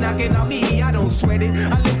before they knock it on me. I don't sweat it.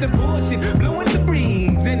 I let the bullshit blow in the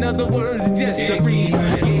breeze. In other words, just a breeze.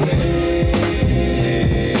 Can't keep running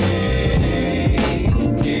away.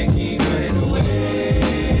 Can't keep running away.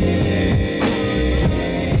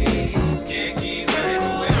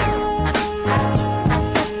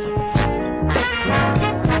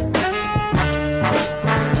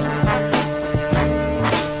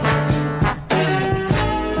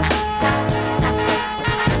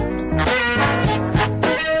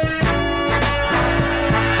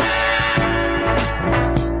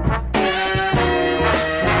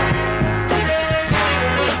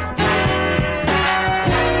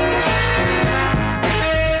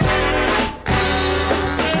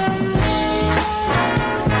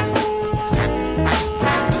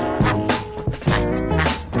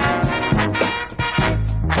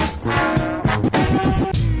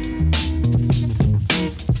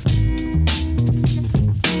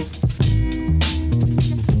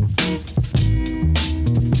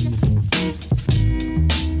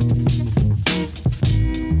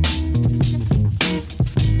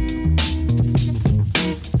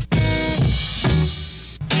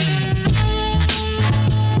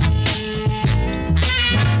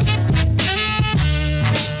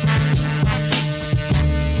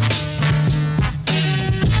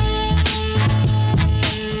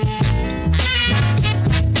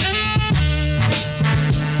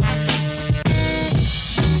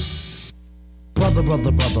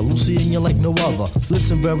 Brother, Lucy and you like no other.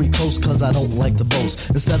 Listen very close, cause I don't like to boast.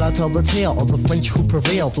 Instead, I tell the tale of the French who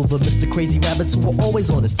prevail through the Mr. Crazy Rabbits who are always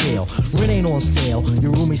on his tail. Rent ain't on sale,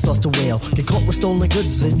 your roomie starts to wail. Get caught with stolen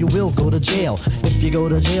goods, then you will go to jail. If you go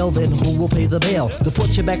to jail, then who will pay the bail? To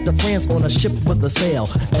put you back to France on a ship with a sail.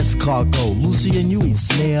 Escargot, Lucy and you eat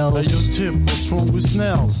snails. Hey, yo, Tip, what's wrong with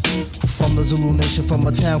snails? From the Zulu nation, from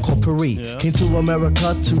a town called Paris. Came to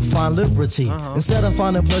America to find liberty. Instead of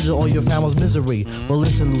finding pleasure, all you found was misery. But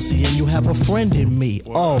listen, Lucy, and you have a friend in me.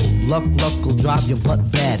 Oh, luck will drive your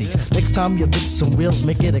butt batty. Next time you fix some wheels,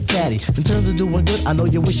 make it a caddy. In terms of doing good, I know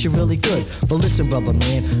you wish you really could. But listen, brother,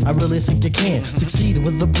 man, I really think you can succeed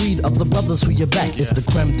with the breed of the brothers who you back. It's the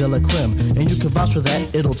creme de la creme, and you can vouch for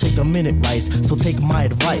that. It'll take a minute, Rice. So take my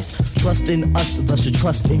advice. Trust in us, thus you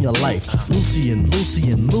trust in your life. Lucy and you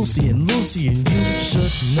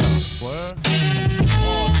should know. What?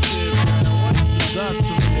 Oh, shit, man, what you done to me,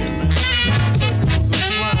 man?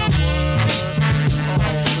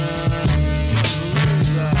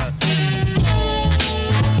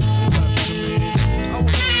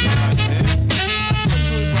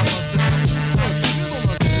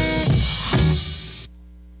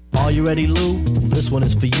 Are you ready, Lou? This one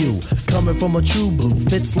is for you. Coming from a true blue,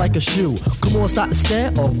 fits like a shoe. Comment start to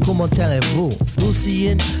stare or comment allez-vous?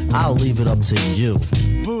 Lucien, I'll leave it up to you.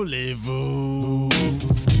 Voulez-vous?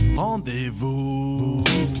 Rendez-vous?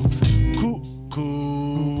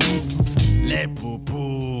 Coucou, les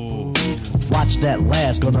poupous. Watch that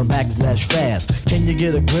last, gonna backlash fast. Can you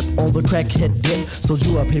get a grip on the crackhead dip? Sold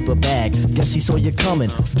you a paper bag, guess he saw you coming.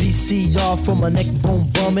 VCR from a neck bone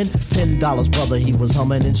bum. coming? $10, brother, he was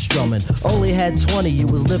humming and strumming. Only had 20, you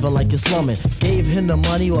was living like you're slumming. Gave him the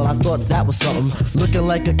money, well, I thought that was something. Looking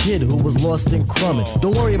like a kid who was lost in crumbing.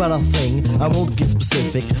 Don't worry about a thing, I won't get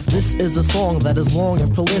specific. This is a song that is long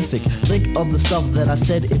and prolific. Think of the stuff that I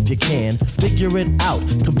said if you can. Figure it out,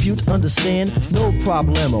 compute, understand, no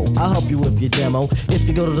problemo. I'll help you with your demo if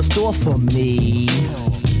you go to the store for me.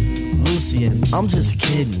 Lucian, I'm just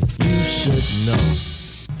kidding, you should know.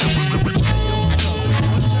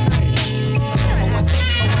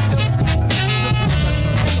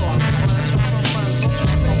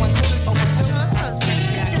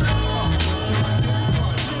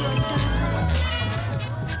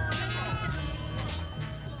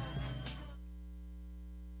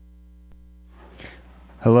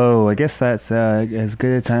 Hello, I guess that's as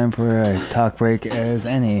good a time for a talk break as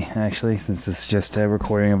any, actually, since it's just a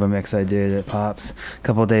recording of a mix I did at Pops a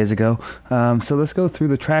couple of days ago. So let's go through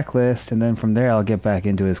the track list, and then from there I'll get back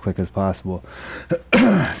into it as quick as possible.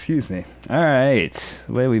 Excuse me. All right,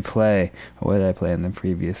 the way we play, or what did I play in the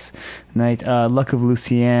previous night? Luck of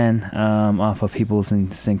Lucian, off of People's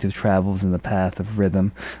Instinctive Travels in the Path of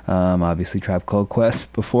Rhythm, obviously Tribe Called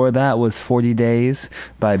Quest. Before that was 40 Days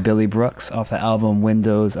by Billy Brooks off the album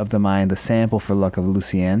Windows of the Mind, the sample for Luck of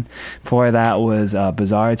Lucian. Before that was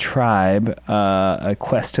Bizarre Tribe, A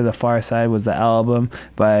Quest to the Far Side was the album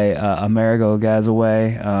by Amerigo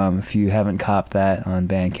Gazaway. If you haven't copped that on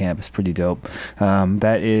Bandcamp, it's pretty dope.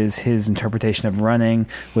 That is his interpretation of Running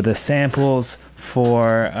with the samples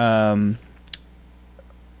for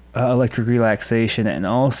Electric Relaxation and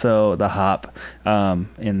also the hop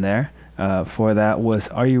in there. For that was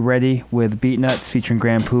Are You Ready with Beat Nuts featuring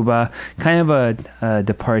Grand Poobah. Kind of a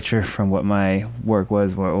departure from what my work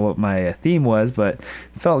was, what my theme was, but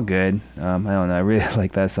it felt good. I don't know, I really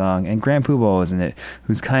like that song. And Grand Poobah was in it,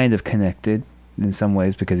 who's kind of connected in some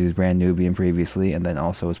ways because he was brand Nubian previously and then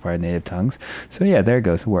also was part of Native Tongues. So yeah, there it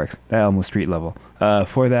goes. It works. That almost street level.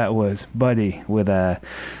 For that was Buddy with the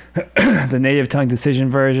Native Tongue Decision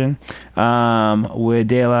version with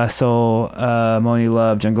De La Soul, Moni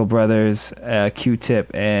Love, Jungle Brothers,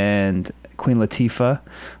 Q-Tip, and Queen Latifah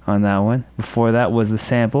on that one. Before that was the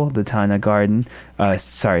sample, the Tanya Gardner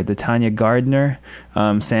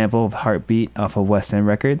sample of Heartbeat off of West End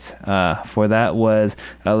Records. For that was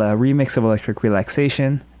a remix of Electric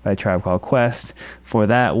Relaxation by Tribe Called Quest. For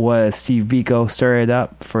that was Steve Biko, Stir It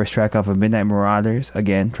Up, first track off of Midnight Marauders,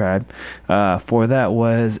 again, Tribe. For that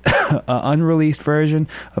was an unreleased version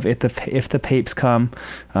of If the Papes Come.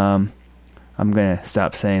 I'm going to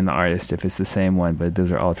stop saying the artist if it's the same one, but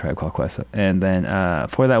those are all Tribe Called Quest. And then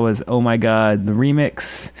for that was Oh My God, the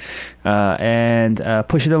remix. And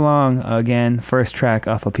Push It Along, again, first track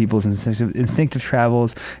off of People's Instinctive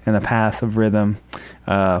Travels and the Path of Rhythm.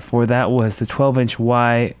 For that was the 12-inch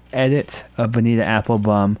Y edit of Bonita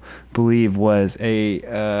Applebum, believe was a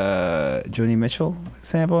Joni Mitchell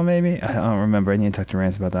sample, maybe? I don't remember. I need to talk to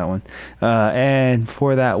Rance about that one. And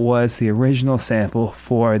for that was the original sample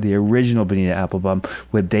for the original Bonita Applebum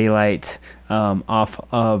with Daylight off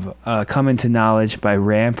of Come Into Knowledge by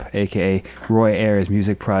Ramp, a.k.a. Roy Ayers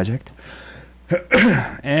Music Project.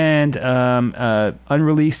 And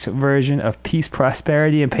unreleased version of Peace,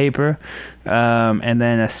 Prosperity, and Paper, and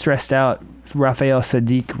then a stressed out Raphael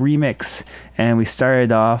Sadiq remix, and we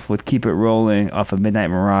started off with Keep It Rolling off of Midnight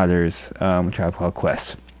Marauders, Tribe Called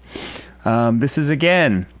Quest. This is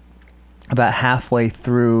again about halfway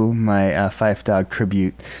through my Phife Dawg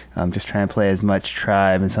tribute. I'm just trying to play as much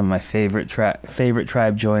Tribe and some of my favorite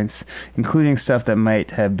Tribe joints, including stuff that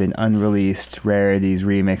might have been unreleased, rarities,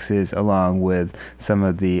 remixes, along with some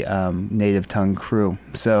of the Native Tongue crew.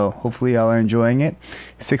 So hopefully y'all are enjoying it.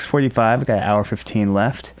 6:45, I got an hour 15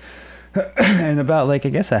 left. And about, I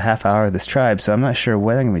guess a half hour of this Tribe, so I'm not sure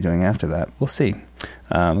what I'm going to be doing after that. We'll see.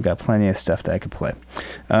 I've got plenty of stuff that I could play.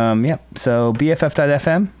 So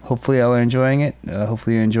BFF.FM. Hopefully y'all are enjoying it.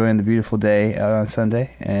 Hopefully you're enjoying the beautiful day out on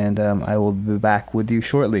Sunday. And I will be back with you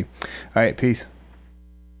shortly. All right, peace.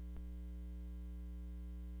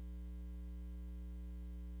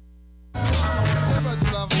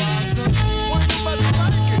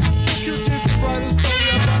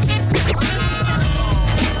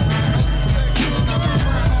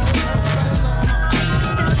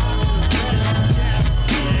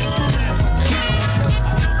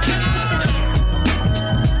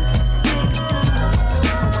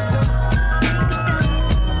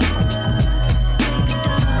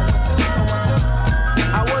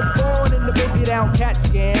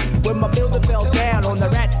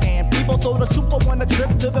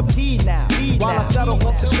 While I settle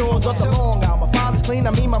off the shores of the Long Island, my father's clean,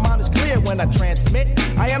 I mean my mind is clear when I transmit.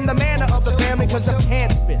 I am the man of the family cause the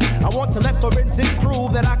pants fit. I want to let forensics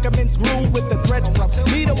prove that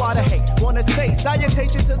Leader, why the hate? Wanna say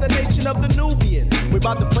salutation to the nation of the Nubians. We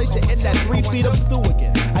about to place it in that 3 feet of stew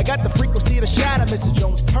again. I got the frequency to shatter Mrs.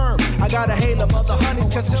 Jones' perm. I got a hail of other honeys,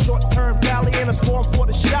 cause it's short-term valley and a storm for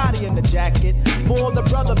the shotty in the jacket. For the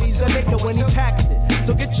brother, he's a nigga when he packs it.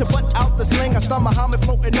 So get your butt out the sling. I start Muhammad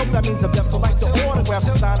floating up, that means I'm deaf. So like the autographs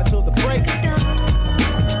and sign until the break.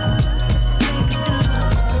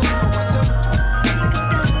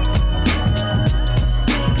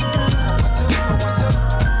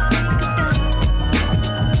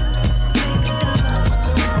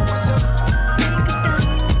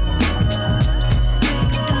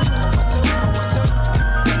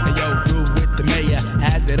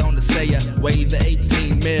 Weigh the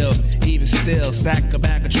 18 mil, even still, sack a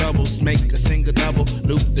bag of troubles, make a single double,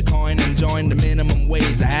 loop the coin and join the minimum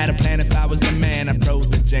wage. I had a plan if I was the man, I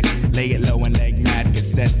project, lay it low and leg mad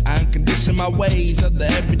cassettes. I uncondition my ways of the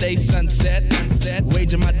everyday sunset,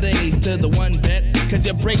 waging my days to the one bet, cause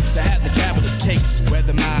your breaks, I have the capital cakes,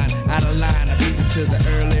 weather mine, out of line, I beat to the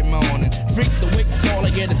early morning. Freak the wick call, I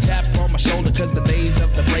get a tap on my shoulder, cause the days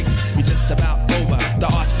of the breaks be just about over.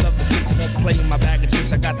 The arts of the six won't play in my bag of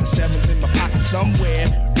chips, I got the sevens in my pocket somewhere.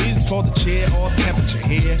 Reason for the cheer or temperature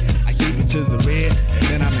here. I keep it to the rear and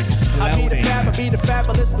then I'm exploding. I be the fab, I be the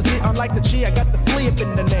fabulous, but see, unlike the G, I got the flip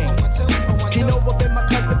in the name. Kinova been my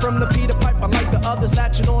cousin from the Peter Pipe. Unlike the others,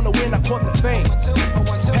 latching on the win, I caught the fame.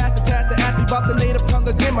 Pass the task to ask me about the native tongue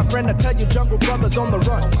again. My friend, I tell you, jungle brothers on the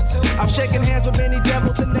run. I've shaken hands with many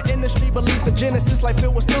devils in the industry. Believe the genesis, like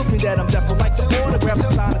Phil, what stills me that I'm deaf. Like the autographs,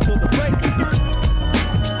 I sign until the break.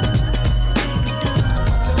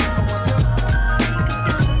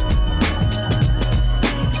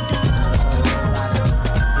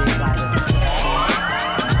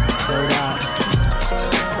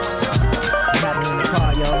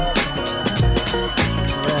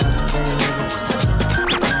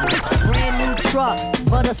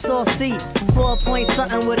 Butter sauce seat, 4-point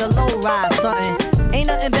something with a low ride something. Ain't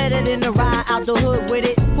nothing better than to ride out the hood with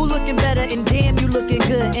it. Who looking better and damn you looking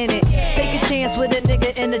good in it. Take a chance with a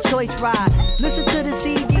nigga in the choice ride. Listen to the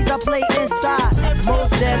CDs I play inside. Mos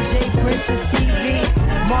Def, J Prince and Stevie,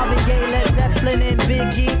 Marvin Gaye, Led Zeppelin and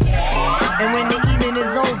Biggie. And when the evening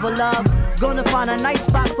is over, love, gonna find a nice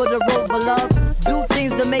spot for the rover, love. Do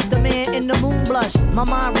things to make the man in the moon blush. My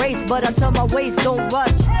mind race, but I tell my waist don't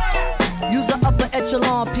rush. Use an upper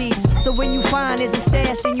echelon piece, so when you find there's a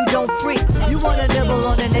stash, then you don't freak. You wanna nibble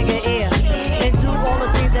on a nigga ear, and do all the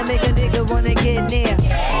things that make a nigga wanna get near.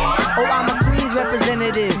 Oh, I'm a Queens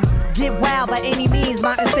representative. Get wild by any means,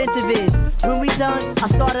 my incentive is. When we done, I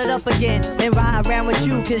start it up again, and ride around with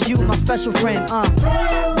you, cause you my special friend,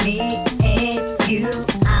 Me and you,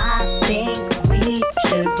 I think we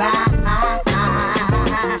should ride.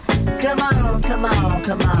 Come on, come on,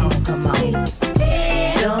 come on, come on.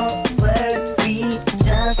 Don't worry,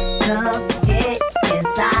 just come get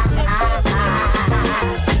inside.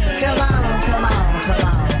 Come on, come on, come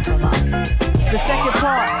on, come on. The second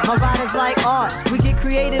part, my ride is like art. We get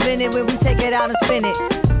creative in it when we take it out and spin it.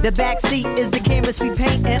 The back seat is the canvas we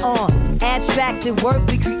painting on. Abstracted work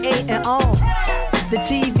we creating on. The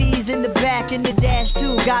TV's in the back and the dash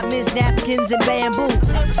too. Got Miss Napkins and bamboo.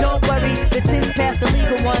 Don't worry, the tin's past the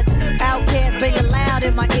legal one. Outcast banging loud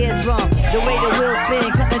in my eardrum. The way the wheels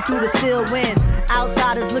spin, cutting through the still wind.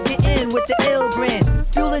 Outsiders looking in with the ill grin.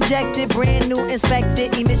 Fuel injected, brand new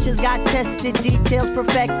inspected. Emissions got tested, details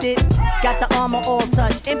perfected. Got the armor all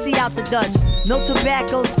touched, empty out the Dutch. No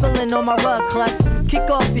tobacco spilling on my rug clutch. Kick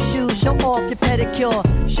off your shoes, show off your pedicure.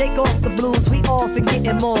 Shake off the blues, we off and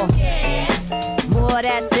getting more. More of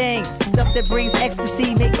that thing, stuff that brings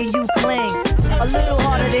ecstasy, making you cling. A little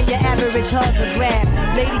harder than your average hug or grab.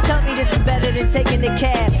 Lady, tell me this is better than taking the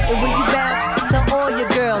cab. And when you bounce, tell all your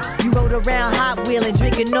girls you rode around Hot Wheeling,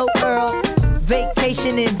 drinking no Earl.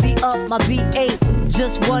 Vacation and V-up my V8.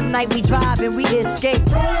 Just one night we drive and we escape.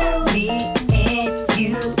 Me and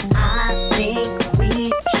you, I think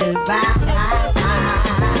we should ride.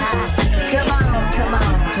 Come on, come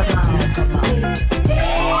on, come on, come on.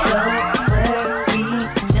 Don't worry,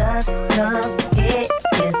 just come get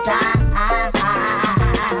inside.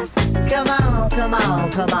 Come on, come on,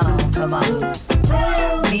 come on, come on.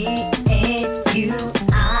 Me and you,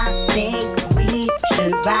 I think we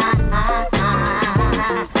should ride.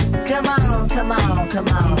 Come on, come on, come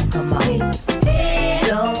on, come on.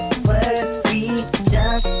 Don't worry,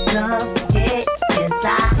 just come get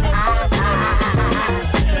inside.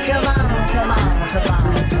 Come on, come on, come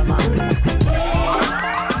on, come on.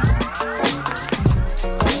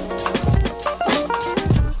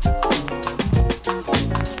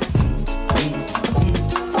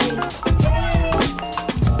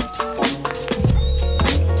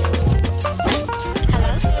 Hello,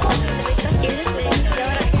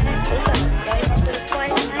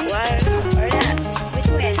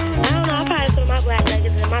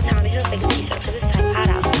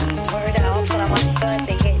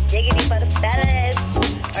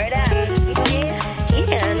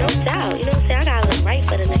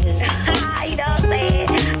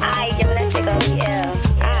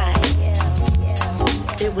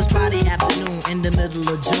 the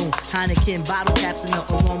middle of June. Heineken bottle caps and the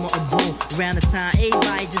aroma of boom. Around the time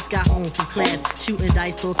everybody just got home from class, shooting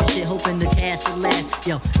dice, talking shit, hoping the cash would last.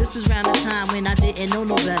 Yo, this was around the time when I didn't know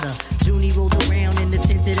no better. Junie rolled around in the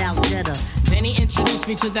tinted out Jetta. Then he introduced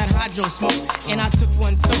me to that hydro smoke, and I took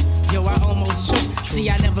one too. Yo, I almost choked. See,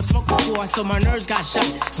 I never smoked before, so my nerves got shot.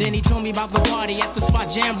 Then he told me about the party at the spot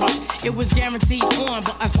Jam Rock. It was guaranteed on,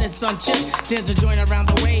 but I said, son, chill. There's a joint around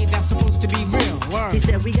the way that's supposed to be real. Word. He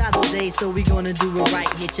said, we got all day, so we gonna do it right.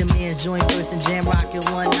 Hit your man's joint first and Jam Rock it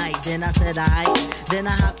one night. Then I said, alright. Then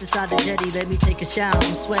I hopped inside the jetty, let me take a shower,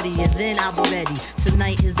 I'm sweaty, and then I'll be ready.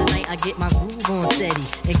 Tonight is the night I get my groove on steady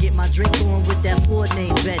and get my drink on with that Ford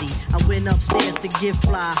named Betty. I went upstairs to get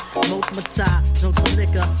fly, smoked my tie, drunk some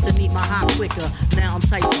liquor to meet my hot quicker. Now I'm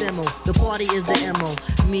tight simmo, the party is the MO.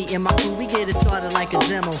 Me and my crew, we get it started like a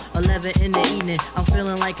demo. 11 in the evening, I'm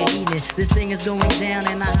feeling like a evening. This thing is going down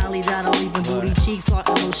and I highly doubt I'm leaving. Booty cheeks, heart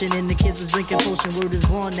emotion, and the kids was drinking potion. Word is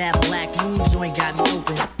born, that black moon joint got me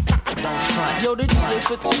open. Yo, the DJ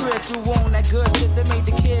put the script through on that good shit that made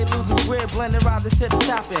the kid lose his grip. Blending around this hip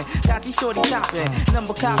topping, got these shorties topping,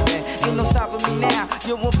 number copping. Ain't no stopping me now.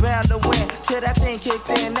 Yo, I'm bound to win. Till that thing kicked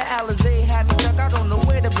in, the Alizé had me stuck. I don't know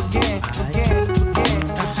where to begin.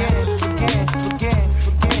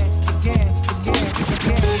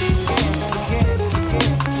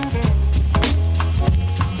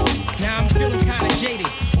 Now I'm feeling kinda jaded.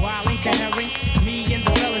 While in Canary, me and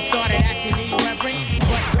the fellas started acting irreverent.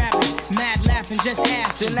 But rapping, mad laughing, just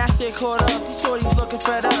asking. Then that shit caught up, these shorties looking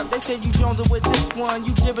fed up. They said you jonesing with this one,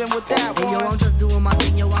 you jibbing with that one. Hey, yo, I'm just doing my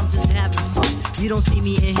thing, yo, I'm just having fun. You don't see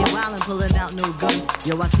me in here wildin', pulling out no gun.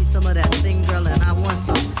 Yo, I see some of that thing, girl, and I want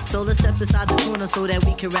some. So let's step inside the corner so that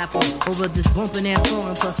we can rap on over this bumpin' ass song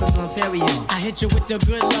and plus some Period. I hit you with the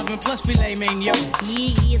good loving plus filet mignon.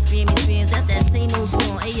 Yeah, Spammy Spams, that's that same old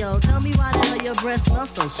song. Hey, yo, tell me why the hell your breath smells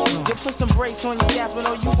so strong. You put some brakes on your yapping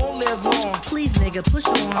or you won't live long. Please, nigga, push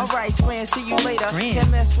on. Alright, Scram, see you later. Scram. Can't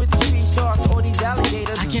mess with the street sharks or these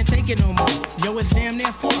alligators. I can't take it no more. Yo, it's damn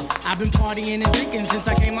near 4. I've been partying and drinking since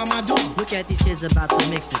I came out my door. Look at these kids about to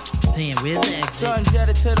mix it. Damn, where's the exit? Son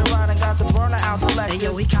jetted to the right and got the burner out the Lexus. Hey,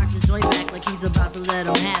 yo, he cocked his joint back like he's about to let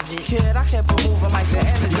him have it. Kid, I kept it moving like the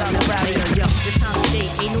energy on the Hey, yo, it's time to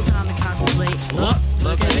date. Ain't no time to contemplate.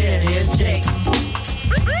 Look at it, here's Jake.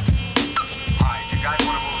 Alright, you guys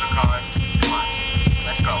want to move the cars? Come on,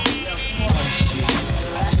 let's go. 1 sheet,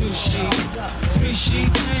 2 sheet, 3 sheet,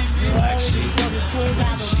 black sheet,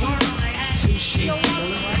 1 sheet, 2 sheet,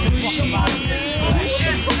 3 sheet, black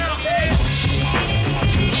sheet, 1 sheet,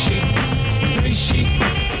 2 sheet, 3 sheet,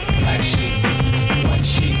 black sheet, 1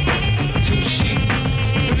 sheet, 2 sheet,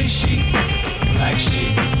 3 sheet, black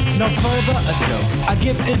sheet. No further ado, I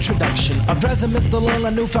give introduction of Dres and Mr. Long,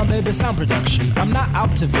 a newfound baby sound production. I'm not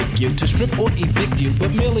out to vic you, to strip or evict you,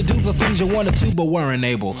 but merely do the things you wanted to but weren't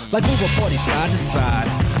able. Like move a party side to side,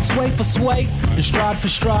 sway for sway, and stride for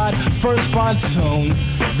stride. First fine tune,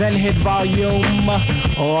 then hit volume.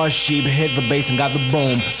 Or sheep hit the bass and got the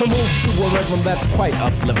boom. So move to a rhythm that's quite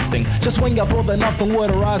uplifting. Just when you thought that nothing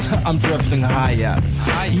would arise, I'm drifting higher.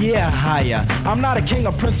 Yeah, higher. I'm not a king,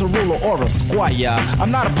 a prince, a ruler, or a squire.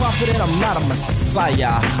 I'm not a prophet and I'm not a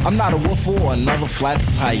messiah. I'm not a wolf or another flat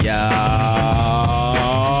tire.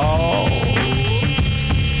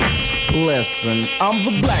 Listen, I'm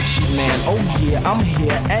the black sheep man, oh yeah, I'm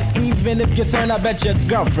here. And even if you turn, I bet your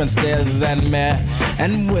girlfriend stares at me.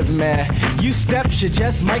 And with me, you steps, you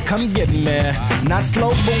just might come get me. Not slow,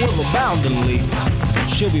 but with a bounding leap.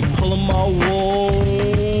 She'll be pulling my wool.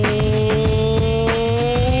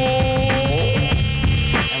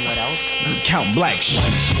 And what else? Count black sheep.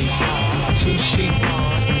 2 sheep,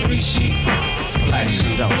 3 sheep, black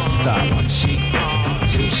sheep. Don't stop. 1 sheep,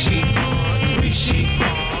 2 sheep, 3 sheep,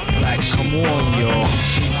 black sheep. Come on, y'all. 1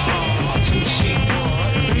 sheep, 2 sheep,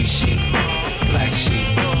 3 sheep, black sheep.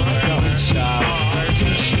 Don't stop. 2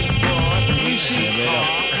 sheep, 3 sheep,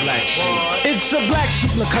 black sheep. It's a black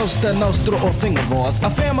sheep, La Costa Nostra, or thing of ours. A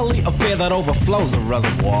family affair that overflows the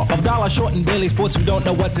reservoir of dollar short and daily sports. We don't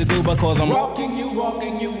know what to do because I'm rocking you,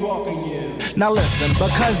 rocking you, rocking you. Now listen,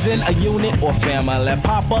 because in a unit or family,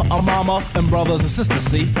 papa, a mama, and brothers and sisters,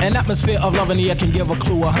 see, an atmosphere of love and the air can give a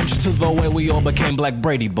clue, a hunch to the way we all became Black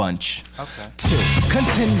Brady Bunch. Okay. 2.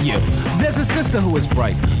 Continue. There's a sister who is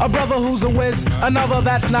bright, a brother who's a whiz, another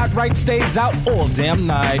that's not right, stays out all damn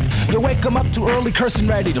night. You wake him up too early, cursing,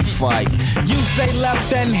 ready to fight. You say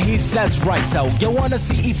left and he says right. So you wanna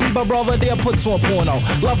see ET, but brother there puts on porno.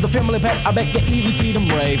 Love the family pet, I bet you even feed him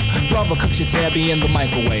rave. Brother cooks your tabby in the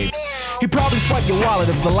microwave. He probably swiped your wallet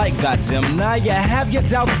if the light got dim. Now you have your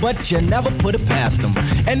doubts, but you never put it past him.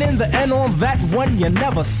 And in the end on that one, you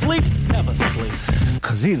never sleep. Never sleep.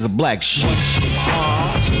 cause he's a black sheep. One sheep,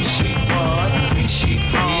 two sheep, three sheep,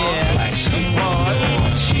 yeah, black sheep,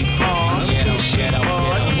 one sheep, two sheep,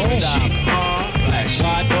 four sheep, black sheep,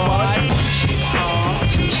 one sheep,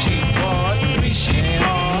 two sheep, three sheep,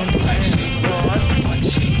 black sheep, one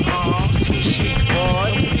sheep, two sheep,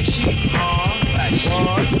 three sheep, black sheep.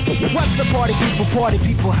 What's up, party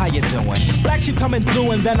people, how you doing? Black sheep coming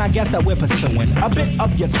through and then I guess that we're pursuing a bit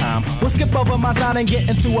of your time. We'll skip over my sound and get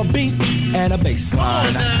into a beat and a bass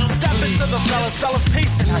line. Step into the fellas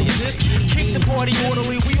pacing how you did. Keep the party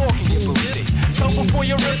orderly, we all can get boozy. So before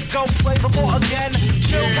you rip, go play the ball again.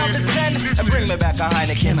 Chill, count to 10 and bring me back a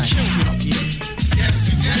Heineken. Yes,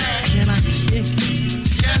 you can. Can I kick?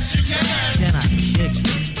 Yes, you can. Can I kick?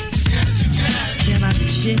 Yes, you can. Can I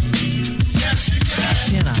kick? Yes, you can.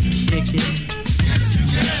 Can I kick it? Yes, you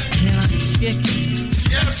can. Can I kick it?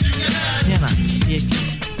 Yes, you can. Can I kick it?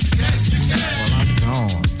 Yes, you can. Well, I'm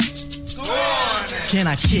gone. Go on. Can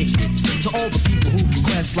I kick it? To all the people who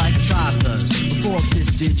request like a tribe does. Before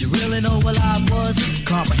this, did you really know what I was?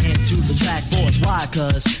 Comprehend to the track force. Why?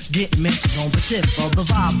 Cause getting mentioned on the tip of the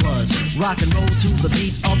vibe buzz. Rock and roll to the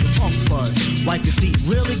beat of the funk fuzz. Wipe your feet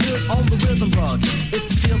really good on the rhythm rug. If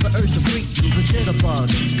you feel the urge to freak through the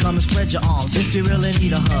jitterbug, come and spread your arms if you really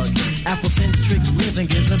need a hug. Afrocentric living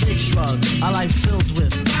gives a big shrug. A life filled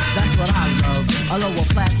with, that's what I love. A lower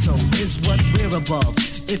plateau is what we're above.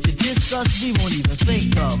 If you diss us, we won't even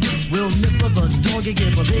think of. We'll nip of the dog and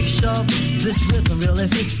give a big shove. This rhythm really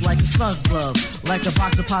fits like a snug glove. Like a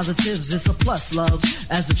box of positives, it's a plus love.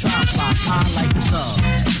 As the tribe fly high like the dove.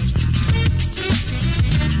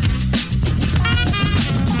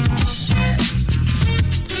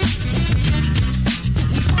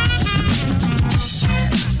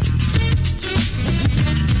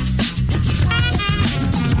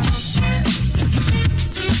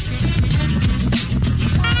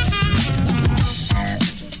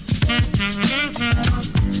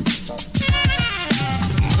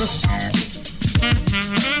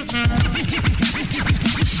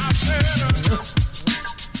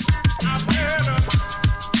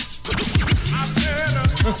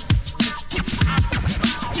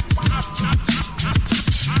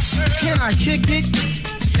 Can I kick it?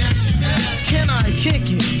 Yes, you can. Can I kick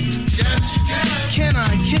it? Yes, you can. Can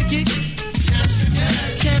I kick it? Yes, you can.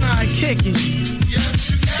 Can I kick it? Yes,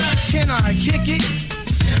 you can. Can I kick it?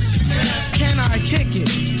 Yes, you can. Can I kick it?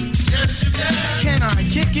 Yes, you can. Can I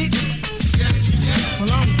kick it? Yes, you can.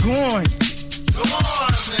 Well, I'm going. Go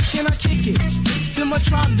on, man. Can I kick it? To my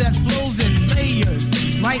tribe that flows in layers.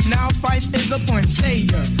 Right now, Phife is a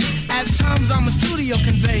pointayer. At times, I'm a studio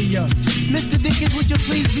conveyor. Mr. Dickens, would you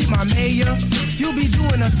please be my mayor? You'll be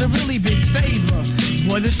doing us a really big favor.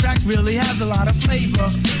 Boy, this track really has a lot of flavor.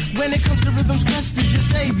 When it comes to rhythms, Christ is your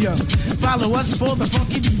savior. Follow us for the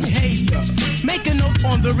funky behavior. Make a note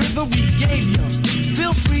on the rhythm we gave you.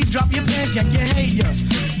 Feel free, drop your pants, check your hair.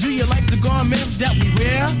 Do you like the garments that we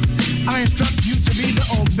wear? I instruct you to be the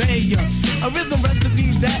obeyer. A rhythm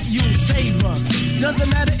recipe that you savor. Doesn't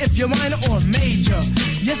matter if you're minor or major.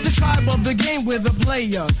 Yes, the tribe of the game with a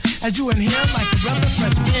player. As you inhale like a breath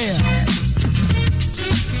of fresh air.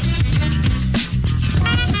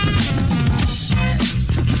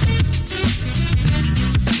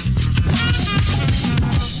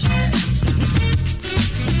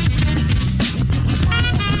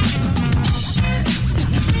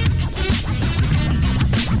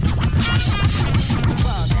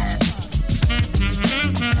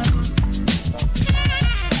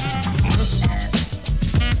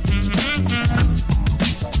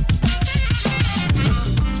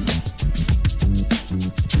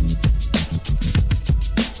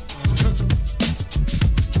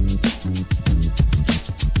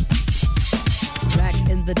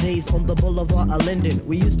 On the boulevard of Linden,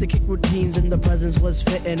 we used to kick routines and the presence was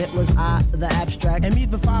fitting. It was I, the abstract, and me,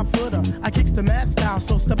 the 5-footer. I kicks the mad style,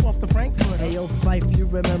 so step off the Frankfurter. Hey yo, Phife, you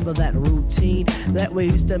remember that routine that we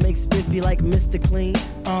used to make spiffy like Mr. Clean?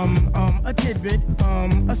 A tidbit,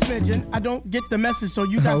 a smidgen. I don't get the message, so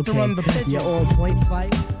you got to run the pitch. You're on point,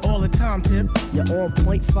 Phife. All the time, Tip. You're on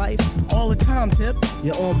point, Phife. All the time, Tip.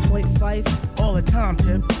 You're on point, Phife. All the time,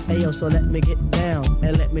 Tip. Hey yo, so let me get down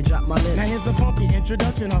and let me drop my lid. Now here's a funky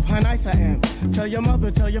introduction of how nice I am. Tell your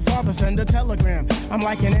mother, tell your father, send a telegram. I'm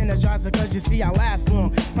like an energizer, cause you see I last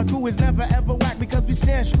long. My crew is never ever whack because we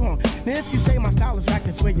stand strong. Now if you say my style is whack,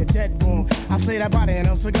 that's where you're dead wrong. I say that body and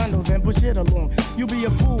El Segundo, then push it along. You be a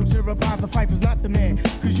fool to reply the Phife is not the man.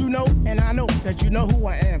 Cause you know, and I know that you know who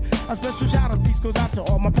I am. A special shout out piece goes out to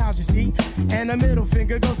all my pals, you see. And a middle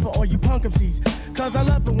finger goes for all you punk MCs. Cause I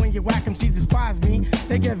love it when you whack MCs despise me.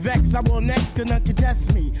 They get vexed, I will next, cause none can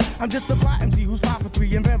test me. I'm just a fly MC who's 5 for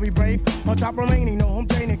 3 and very very brave. On top remaining, no home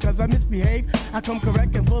training, cause I misbehave. I come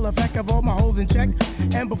correct and full effect of all my holes in check.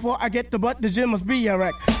 And before I get the butt, the gym must be a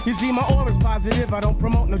wreck. You see, my aura's positive, I don't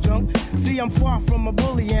promote no junk. See, I'm far from a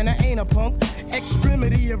bully and I ain't a punk.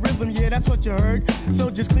 Extremity of rhythm, yeah, that's what you heard. So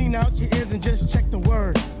just clean out your ears and just check the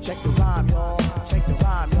word. Check the rhyme, y'all. Check the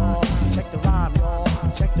rhyme, y'all. Check the rhyme, y'all.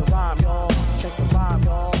 Check the rhyme, y'all. Check the rhyme,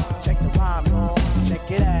 y'all. Check the rhyme, y'all.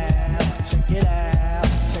 Check it out. Check it out.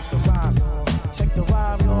 Check the rhyme, y'all. Check the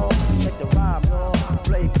rhyme, y'all. Check the rhyme, y'all.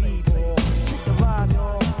 Play b-ball. Check the rhyme,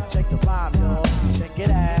 y'all. Check the rhyme, y'all. Check it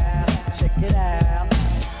out. Check it out.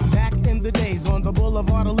 Back in the days on the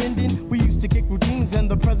boulevard of Linden, we used to kick routines and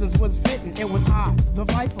the presence was fitting. It was I, the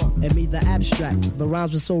Phife. And me, the abstract. The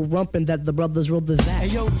rhymes were so rumpin' that the brothers wrote the Zach. Hey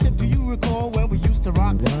yo, Tip, do you recall when we used to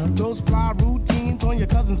rock those fly routines on your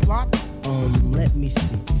cousin's block? Let me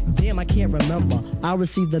see. Damn, I can't remember. I'll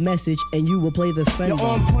receive the message and you will play the same. You're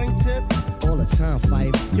on point, Tip. All the time,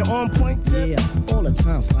 Phife. You're on point, Tip. Yeah, all the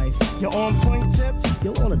time, Phife. You're on point, Tip.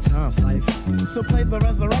 You're all the time, Phife. So play the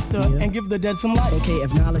resurrector and give the dead some life. Okay,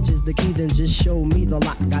 if knowledge is the key, then just show me the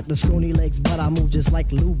lock. Got the scrawny legs, but I move just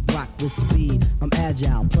like Lou Brock with speed. I'm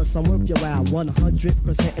agile, plus I'm worth your while.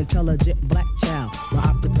 100% intelligent black child. The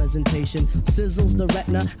optic presentation sizzles the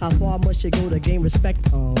retina. How far must you go to gain respect?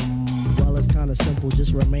 Well, it's kinda simple,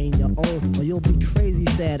 just remain your own, or you'll be crazy,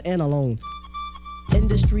 sad, and alone.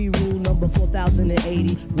 Industry rule number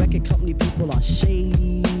 4080. Record company people are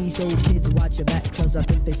shady. So kids watch your back, cause I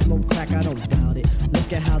think they smoke crack, I don't doubt it.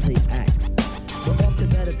 Look at how they act. We're off to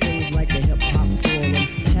better things like the hip-hop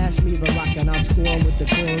forum. Pass me the rock and I'll score 'em with the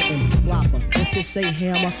corn and proper. If you say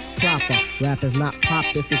hammer, proper. Rap is not pop,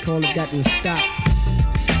 if you call it that, then stop.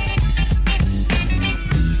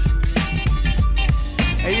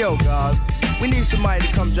 Hey yo, God, we need somebody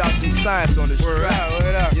to come drop some science on this Word track. up,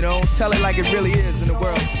 word up. You know, tell it like it really is in the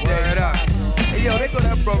world today. Word up. Hey yo, they go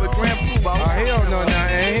that brother Grand Poobah. He don't know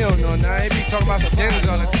nothing. He don't know nothing. He be talking about skins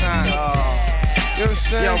all the time. You know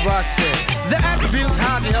what I'm saying? Yo, bro, shit. The attributes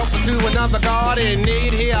how'd you help to another God in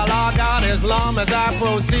need. Here I log out as long as I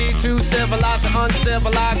proceed to civilize the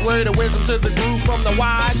uncivilized. Word of wisdom to the group from the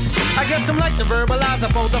wise. I guess I'm like the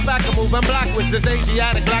verbalizer for the fact of moving backwards. This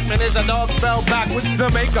Asiatic black man is a dog spelled backwards. The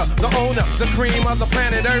maker, the owner, the cream of the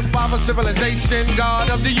planet Earth, father civilization,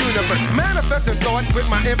 God of the universe. Manifesting thought with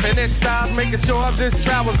my infinite styles, making sure this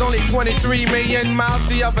travel's only 23 million miles.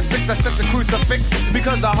 The other 6 I set the crucifix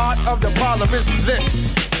because the heart of the problem is this.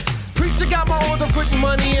 Preacher got my order, putting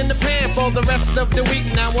money in the pan for the rest of the week.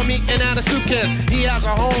 Now I'm eating out of suitcase. He has a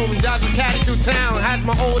home, dodges caddy through town. Has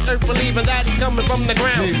my old earth believing that he's coming from the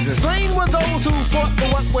ground. Jesus. Slain were those who fought for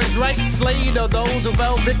what was right. Slayed are those who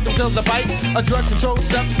fell victim to the bite. A drug-controlled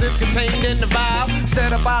substance contained in the vial.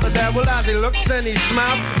 Set up by the devil as he looks and he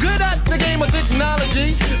smiles. Good at the game of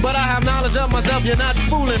technology, but I have knowledge of myself, you're not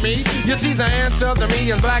fooling me. You see the answer to me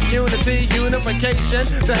is black unity, unification,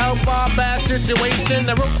 to help our bad situation.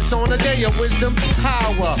 I wrote this on a day of wisdom,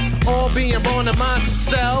 power, all being born in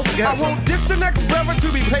myself. I want this the next brother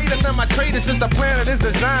to be paid. That's not my trade, it's just the planet is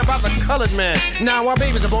designed by the colored man. Now our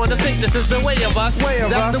babies are born to think this is the way of us.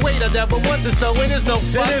 That's the way the devil wants it, so it is no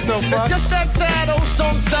fuss. It is no fuss. It's just that sad old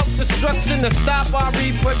song, self-destruction, to stop our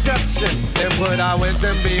reproduction and put our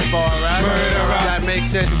wisdom before us. Murderer. That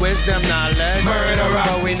makes it wisdom, knowledge. Murderer.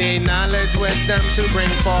 But we need knowledge, wisdom to bring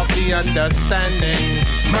forth the understanding.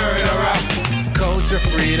 Murderer. Culture,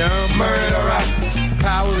 freedom, Murderer.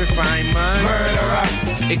 Power, refinement, Murderer.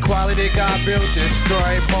 Equality, God built,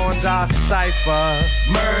 destroy, pawns our cipher.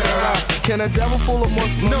 Murderer. Can a devil fool a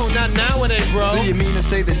Muslim? No, not nowadays, bro. Do you mean to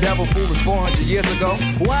say the devil fooled us 400 years ago?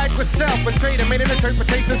 Whack with self, a trader made an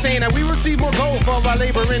interpretation saying that we receive more gold for our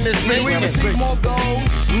labor in this nation. We receive more gold?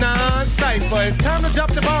 Nah, cipher. It's time to drop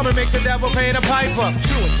the bomb and make the devil pay the piper.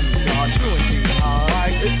 True indeed, God, true indeed.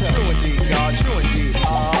 Alright, true indeed, God, true indeed.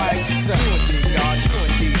 Alright, true indeed, God, true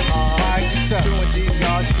indeed. Alright, true indeed,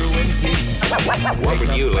 God, true indeed. What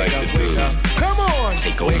would you like to do? Come on!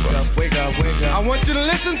 Take over. Wake up, wake up, wake up. I want you to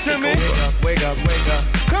listen to me. Wake up, wake up, wake up.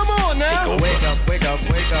 Come on now! Wake up, wake up,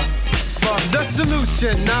 wake up. The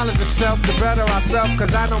solution, knowledge of self, to better ourselves,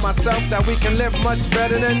 cause I know myself that we can live much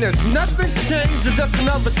better than this. Nothing's changed, it's just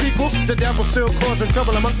another sequel. The devil still causing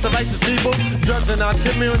trouble amongst the righteous people. Drugs in our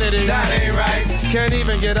community, That ain't right. Can't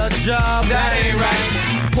even get a job, That ain't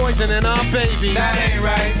right. Poisoning our babies, That ain't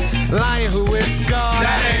right. Lying who is God,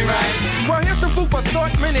 That ain't right. Well, here's some food for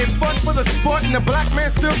thought. Many fought for the the sport and the black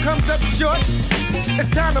man still comes up short. It's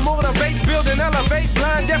time to motivate, build and elevate.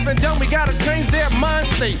 Blind, deaf, and dumb, we gotta change their mind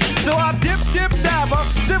state. So I dip, diver,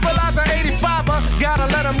 civilizer 85er. Gotta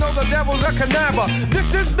let them know the devil's a conniver.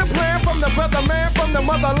 This is the plan from the brother man from the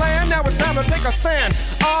motherland. Now it's time to take a stand.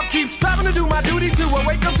 I'll keep striving to do my duty to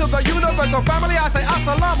awaken to the universal family. I say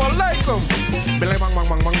assalamu alaikum.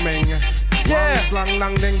 Yeah.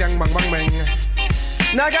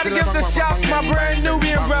 Now I gotta give the shout to my brand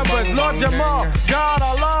Nubian brothers, Lord Jamal, God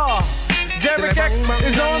Allah. Derek X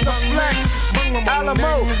is on the flex.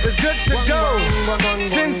 Alamo is good to go.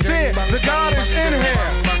 Sincere, the God is in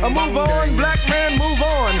here. Move on, black man, move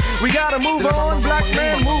on. We gotta move on, black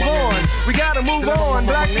man, move on. We gotta move on,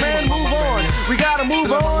 black man, move on. We gotta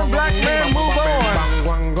move on, black man, move on.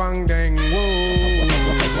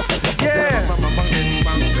 Yeah.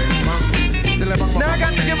 Now I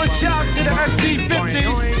got to give a shout to the SD50s.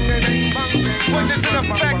 Put this in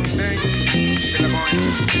effect.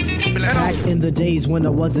 Back in the days when I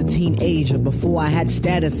was a teenager, before I had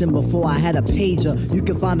status and before I had a pager, you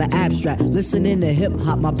can find the abstract. Listening to hip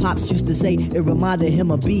hop, my pops used to say it reminded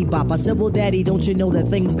him of bebop. I said, well, daddy, don't you know that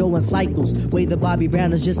things go in cycles? Way the Bobby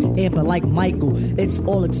Brown is just amping like Michael. It's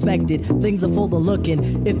all expected, things are for the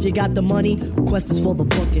looking. If you got the money, quest is for the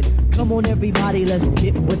booking. Come on, everybody, let's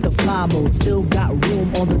get with the fly mode. Still got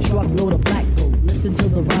room on the truckload of black gold. Listen to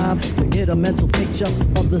the rhyme to get a mental picture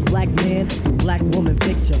of this black man, black woman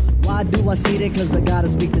picture. Why do I say that? Cause I gotta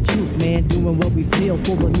speak the truth, man. Doing what we feel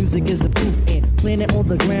for the music is the proof. And planet on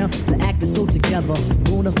the ground, the act is so together.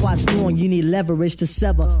 Bonafide strong, you need leverage to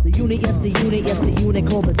sever. The unit, yes, the unit, yes, the unit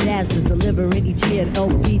called the Jazz is delivering each year an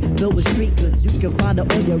LP filled with street goods. You can find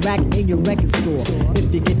it on your rack in your record store.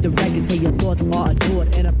 If you get the records, say your thoughts are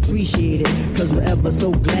adored and appreciated. Cause we're ever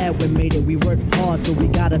so glad we made it. We worked hard, so we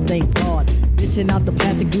gotta thank God. Dishing out the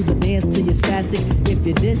plastic, do the dance till you're spastic. If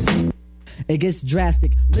you diss, it gets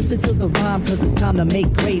drastic. Listen to the rhyme, cause it's time to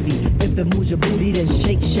make gravy. If it moves your booty, then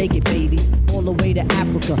shake, shake it, baby. All the way to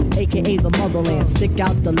Africa, aka the motherland. Stick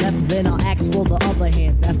out the left, then I'll ask for the other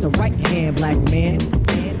hand. That's the right hand, black man.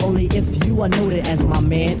 Only if you are noted as my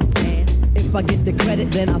man. If I get the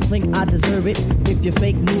credit, then I think I deserve it. If you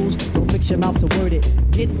fake news, don't fix your mouth to word it.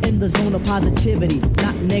 Get in the zone of positivity,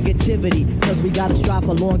 not negativity. Cause we gotta strive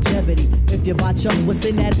for longevity. If you botch up, what's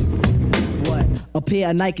in that? What? A pair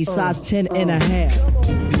of Nike size 10 and a half.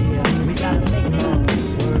 Yeah, we gotta make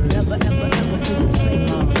moves. Never, ever, ever do the fake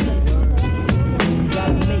moves. We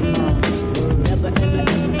gotta make moves. Never, ever,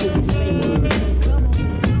 ever do the fake moves.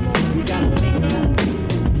 We gotta make moves.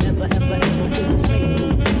 Never, ever, ever do the fake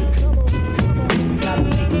moves. We gotta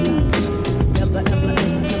make moves. Never, ever, ever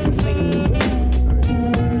do the fake moves.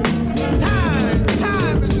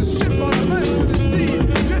 Time is a ship on a mercy sea,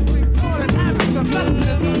 drifting toward an habit of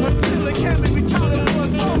nothingness. Until it can be retarded for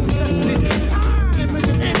its own destiny. Time is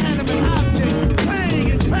an inanimate object, praying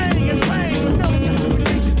and praying and praying with no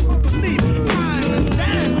justification for belief. Time is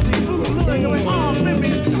dancing, luring away all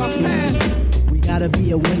memories of past. We gotta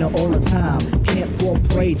be a winner all the time. Can't fall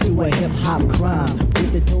prey to a hip-hop crime.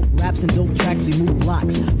 With the dope raps and dope tracks, we move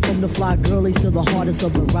blocks. From the fly girlies to the hardest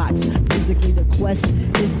of the rocks. Musically, the quest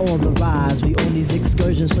is on the rise. We on these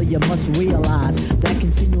excursions, so you must realize that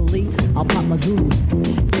continually, I'll pop my Zulu.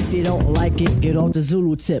 If you don't like it, get off the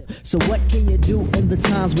Zulu tip. So what can you do in the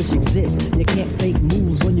times which exist? You can't fake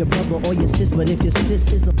moves on your brother or your sis, but if your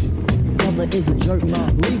sis is a brother is a jerk,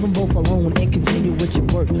 leave them both alone and continue with your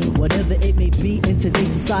work. Whatever it may be in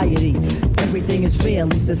today's society, everything is fair, at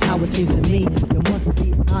least that's how it seems to me. You must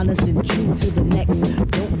be honest and true to the next.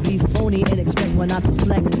 Don't be phony and expect one not to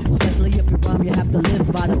flex. Especially if you rhyme, you have to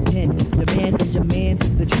live by the pen. Your man is your man,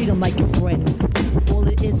 then treat him like your friend. All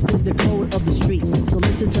it is the code of the streets. So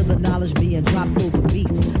listen to the knowledge being dropped over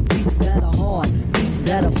beats. Beats that are hard, beats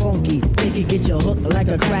that are funky. It can get you hooked like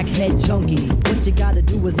a crackhead junkie. What you gotta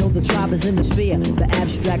do is know the tribe is in the sphere. The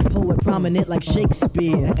abstract poet prominent like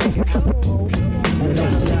Shakespeare. And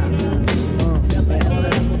don't stop.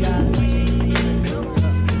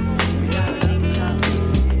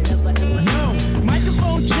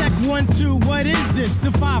 Microphone check, 1, 2, what is this? The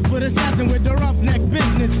 5-foot assassin with the roughneck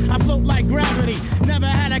business. I float like gravity, never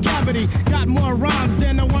had a cavity. Got more rhymes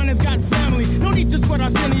than the one that's got family. No need to sweat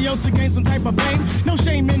Arsenio to gain some type of fame. No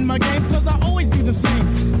shame in my game, cause I always be the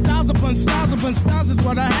same. Styles upon styles is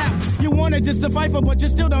what I have. You wanted just to fight for, but you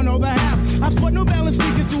still don't know the half. I sport New Balance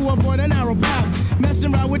sneakers to avoid a narrow path.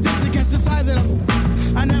 Messing around with this against the size of the...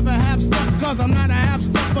 I never have stuff cause I'm not a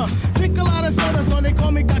half-stepper. Drink a lot of soda so they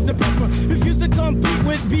call me Dr. Pepper. Refuse to compete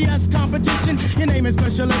with BS competition. Your name is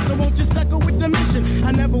special ed, so won't you suckle with the mission?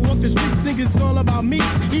 I never walk the streets, think it's all about me.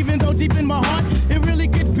 Even though deep in my heart, it really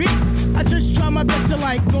could be. I just try my best to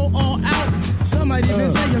like go all out. Some might even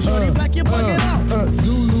say you're shorty black, you're bugging out.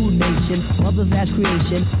 Zulu Nation, mother's last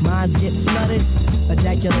creation. Minds get flooded.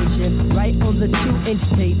 Ejaculation, right on the 2-inch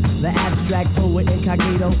tape. The abstract poet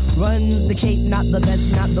incognito runs the cape, not the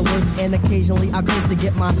best, not the worst. And occasionally I curse to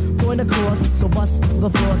get my point across. So bust the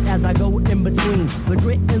floors as I go in between the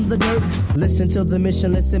grit and the dirt. Listen to the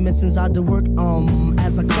mission, listen, missions I do work.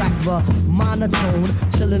 As I crack the monotone,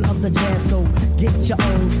 chillin' up the jazz. So get your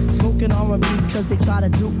own, smoking R&B, cause they try to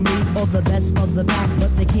dupe me or the best of the back,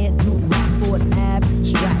 but they can't do rap for it's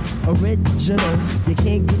abstract, original. You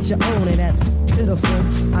can't get your own, and that's pitiful.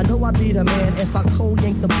 I know I be the man if I cold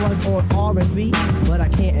yank the plug on R&B, but I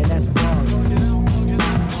can't, and that's bug.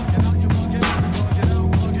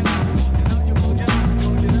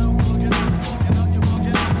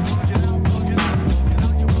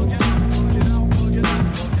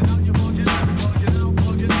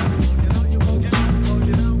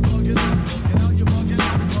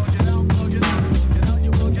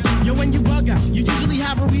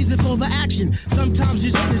 For the action, sometimes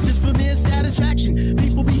you don't, it's just for mere satisfaction.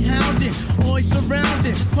 People be hounding, always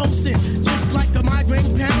surrounding, posting, just like a migraine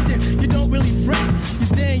pounding. You don't really fret, you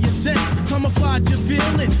stay in your sense, camouflage your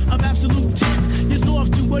feeling of absolute tense. You're so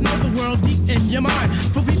off to another world deep in your mind.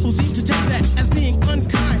 For people seem to take that as being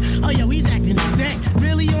unkind. Oh yo, he's acting stank,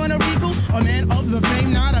 really on a regal? A man of the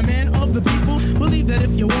fame, not a man of the people. Believe that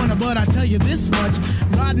if you wanna, but I tell you this much,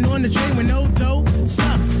 riding on the train with no dough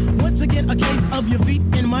sucks. Once again, a case of your feet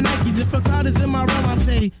in my Nikes. If a crowd is in my realm, I'm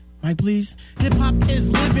say, Mike, please. Hip hop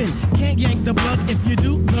is living. Can't yank the plug. If you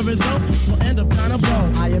do, the result will end up kind of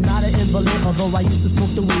bald. I am not an invalid, although I used to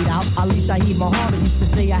smoke the weed out. At least I heed my heart. Used to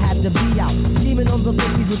say I had to be out. Scheming on the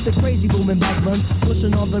babies with the crazy booming back buns.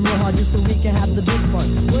 Pushing on them real hard just so we can have the big fun.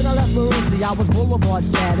 When I left Maroonsie, I was Boulevard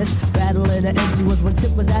status. Battling the MC was when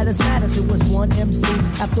Tip was at his maddest. It was one MC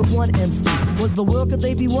after one MC. What the world could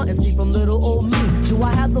they be wanting? See from little old me. Do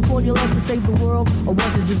I have the formula to save the world? Or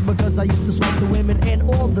was it just because I used to swipe the women and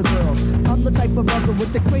all the girls? I'm the type of brother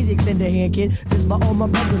with the crazy extended hand, kid. Just by all my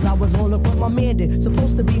brothers, I was on what my man did.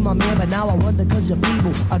 Supposed to be my man, but now I wonder cause you're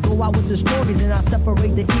feeble. I go out with the strongies and I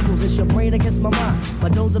separate the evils. It's your brain against my mind. My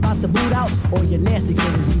doug's about to boot out, or your nasty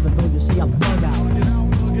killers, even though you see I'm bug out.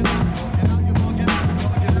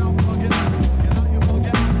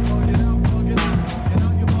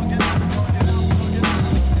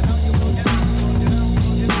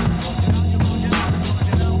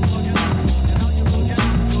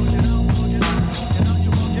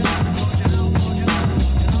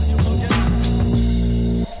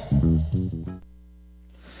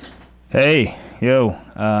 Hey, yo,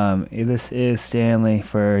 this is Stanley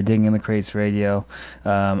for Digging in the Crates Radio.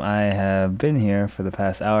 I have been here for the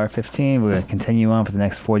past hour 15. We're going to continue on for the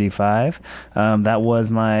next 45. That was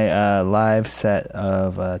my live set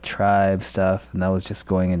of Tribe stuff, and that was just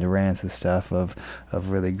going into rants and stuff of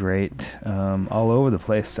really great, all over the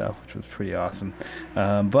place stuff, which was pretty awesome.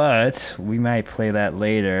 But we might play that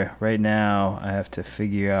later. Right now, I have to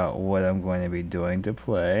figure out what I'm going to be doing to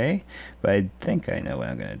play, but I think I know what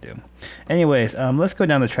I'm going to do. Anyways, let's go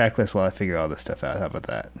down the track list while I figure all this stuff out. How about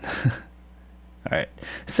that? All right.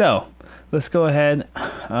 So let's go ahead.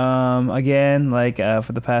 Again,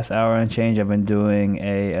 for the past hour and change, I've been doing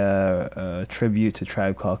a tribute to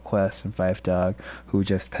Tribe Called Quest and Phife Dawg, who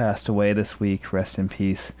just passed away this week. Rest in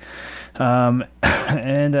peace.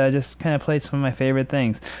 And just kind of played some of my favorite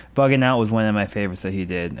things. Bugging Out was one of my favorites that he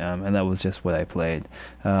did, and that was just what I played.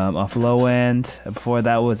 Off Low End, before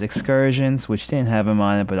that was Excursions, which didn't have him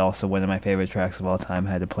on it, but also one of my favorite tracks of all time.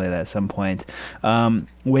 I had to play that at some point.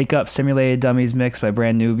 Wake Up, Simulated Dummies Mix by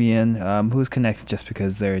Brand Nubian, who's connected just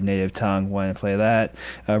because they're native tongue. Wanted to play that.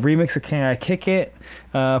 Remix of Can I Kick It?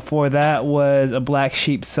 For that was a Black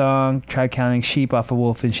Sheep song, Tribe Counting Sheep off of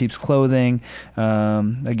Wolf in Sheep's Clothing.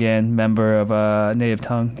 Again, member of native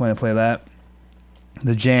tongue. Want to play that.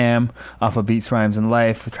 The Jam off of Beats, Rhymes, and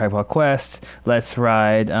Life with Tribe Called Quest. Let's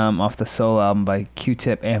Ride off the solo album by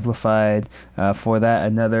Q-Tip Amplified. For that,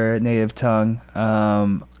 another native tongue.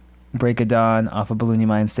 Break of Dawn off of Balloony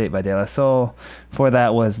Mind State by De La Soul. For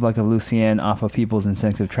that was Luck of Lucien off of People's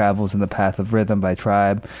Instinctive Travels in the Path of Rhythm by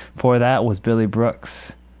Tribe. For that was Billy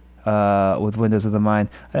Brooks with Windows of the Mind.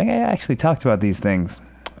 I think I actually talked about these things.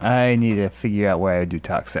 I need to figure out where I would do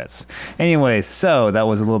talk sets. Anyways, so that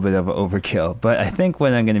was a little bit of an overkill, but I think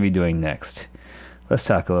what I'm going to be doing next, let's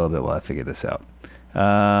talk a little bit while I figure this out.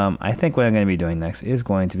 I think what I'm going to be doing next is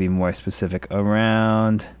going to be more specific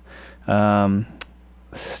around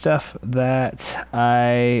stuff that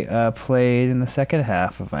I played in the second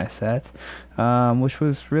half of my set, which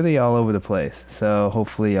was really all over the place. So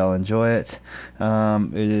hopefully y'all enjoy it.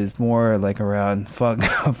 It is more like around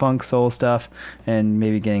funk soul stuff, and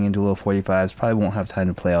maybe getting into a little 45s. Probably won't have time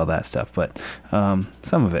to play all that stuff, but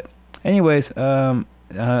some of it. Anyways, I've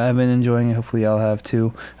been enjoying it. Hopefully y'all have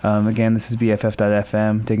too. Again, this is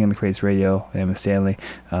BFF.FM, Digging the Crates Radio. I am Stanley.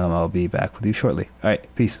 I'll be back with you shortly. All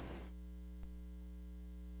right, peace.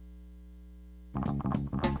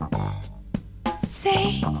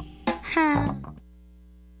 Say, huh?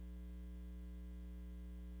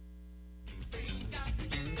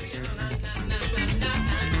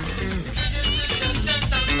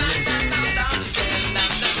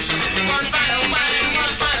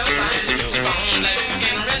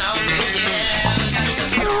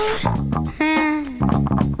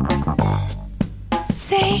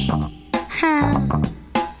 Say, huh?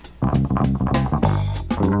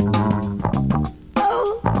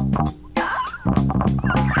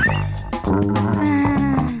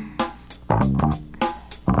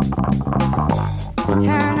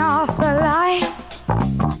 Turn off the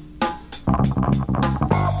lights.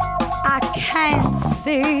 I can't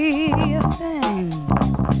see a thing.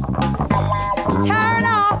 Turn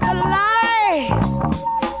off the lights,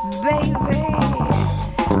 baby.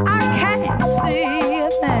 I can't see a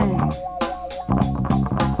thing.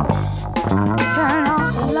 Turn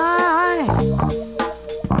off the lights.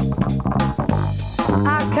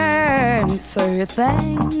 I can't see a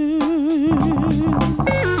thing.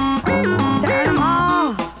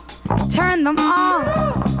 Turn them off.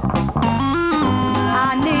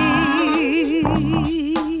 I need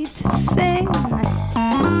to sing.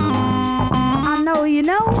 I know you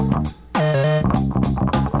know.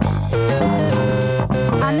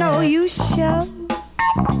 I know you should.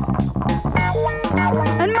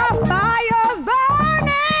 And my fire's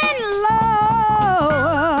burning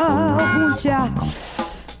low. Won't ya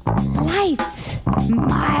light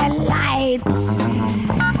my lights?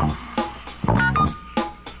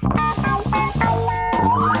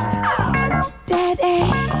 Daddy,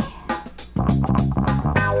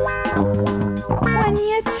 when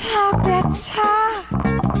you talk that talk,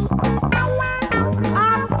 I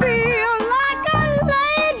feel like a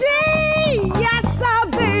lady. Yes, sir,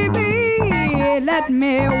 baby. Let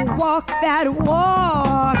me walk that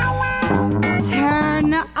walk.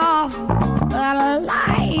 Turn off the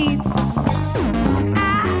lights. I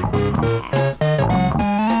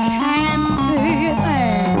can't see a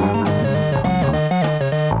thing.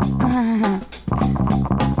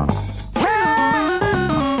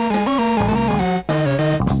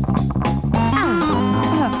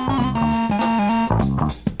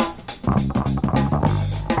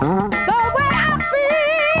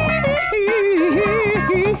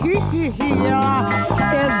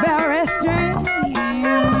 Is very strange.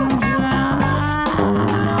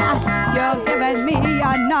 You're giving me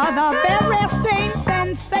another very strange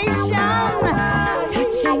sensation,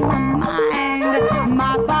 touching my mind,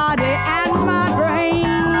 my body, and my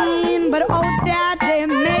brain. But oh, daddy,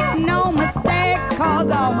 make no mistakes,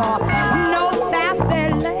 'cause I'm no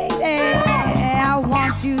sassy lady. I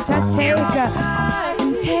want you to take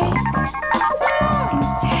and take and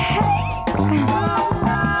take.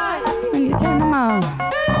 When you turn them on,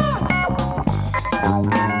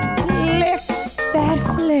 flick that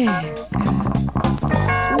flick,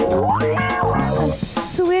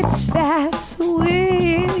 switch that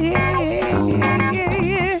switch,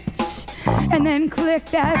 and then click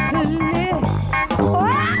that click,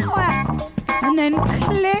 and then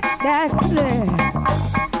click that click,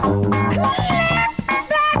 click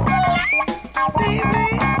that click, baby,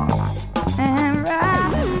 and right.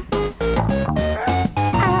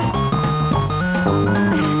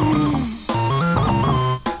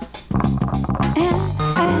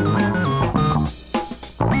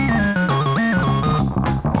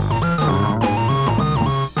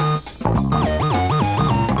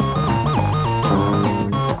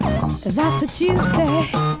 That's what you say,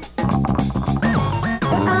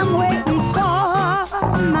 but I'm waiting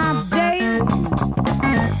for my date.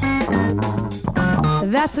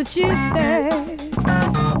 That's what you say,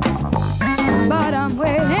 but I'm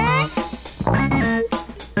waiting.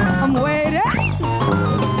 I'm waiting.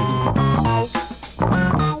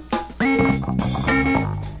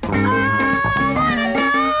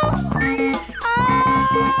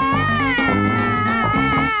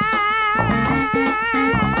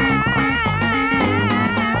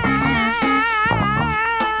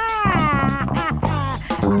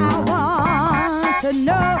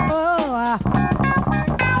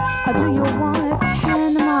 Do you want to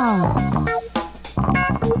turn them off?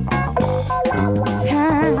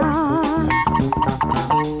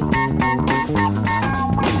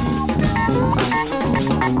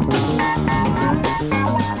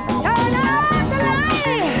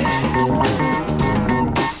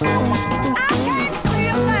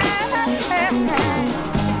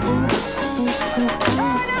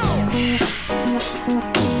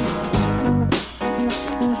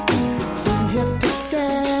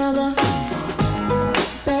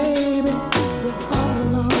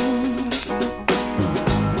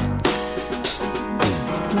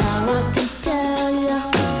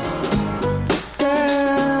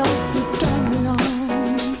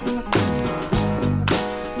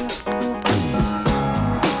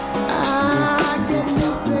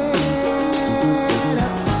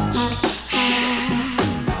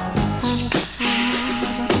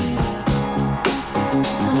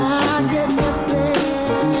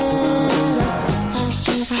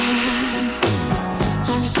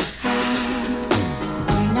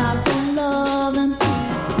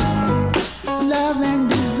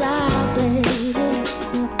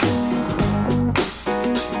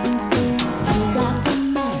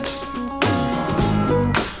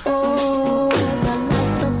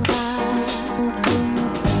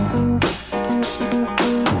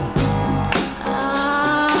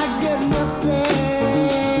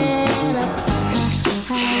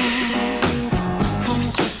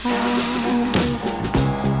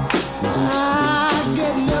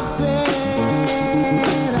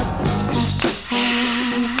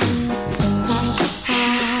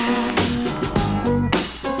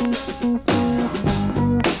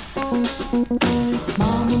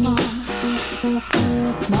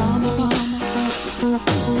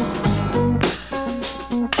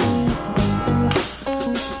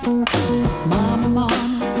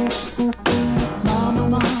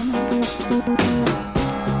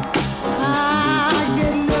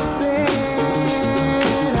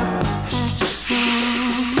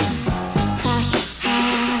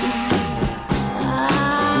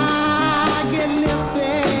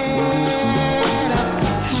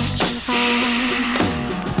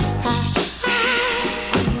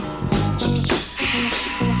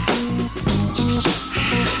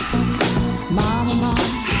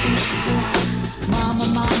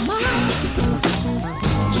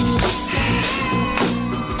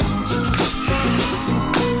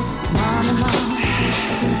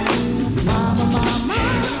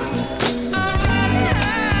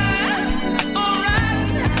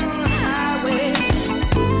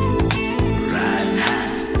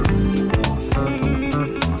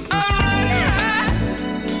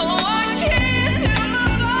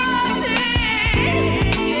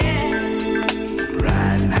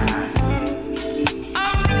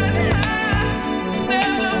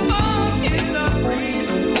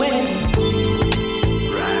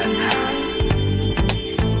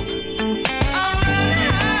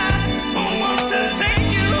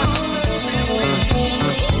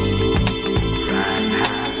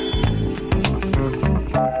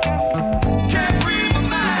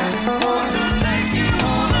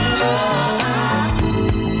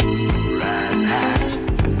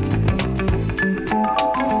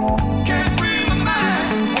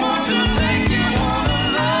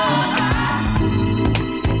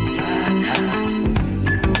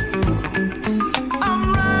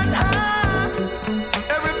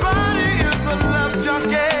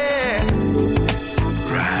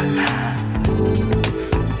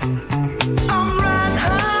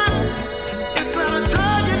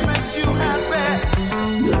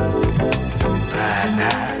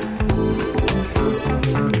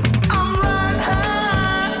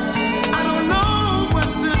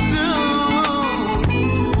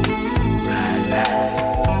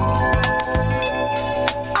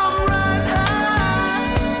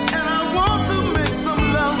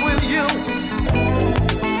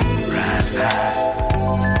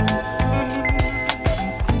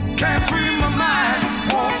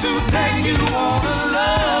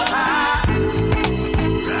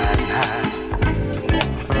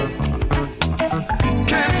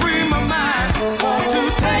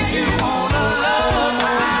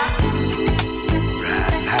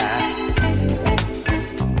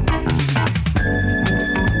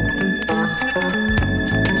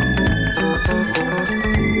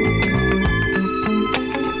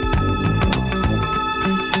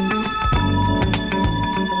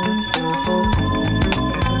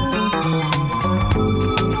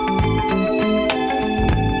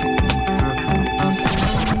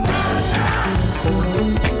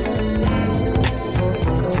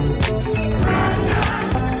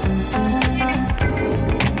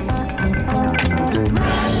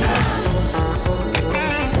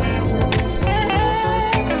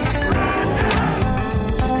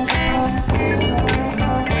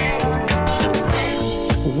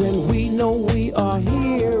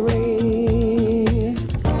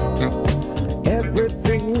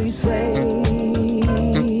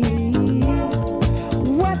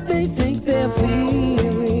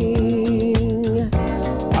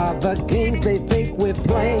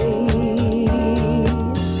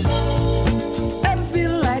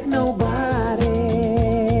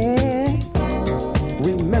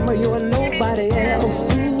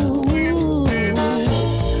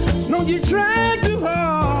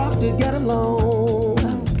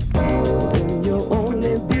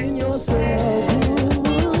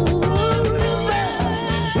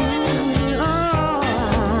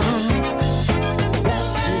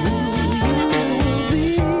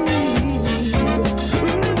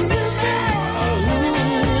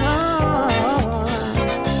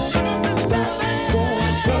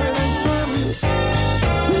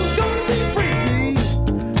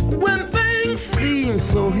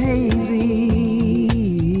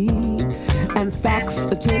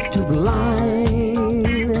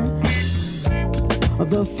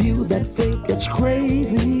 much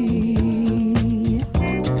crazy,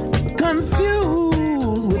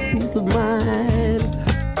 confused with peace of mind.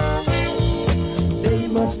 They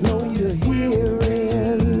must know you're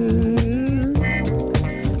hearing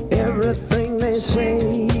everything they say,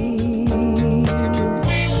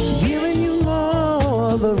 giving you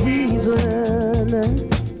more the reason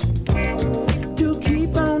to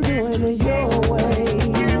keep on doing it your way.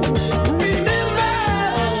 Remember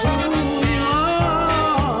who you are.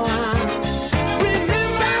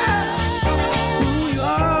 Remember who you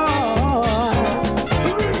are.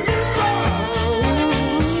 Remember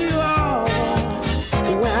who you are.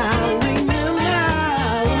 Well, remember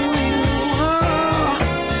who you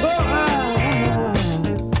are.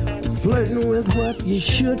 Flirting with what you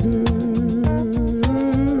shouldn't.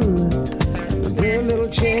 Very little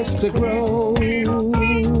chance to grow.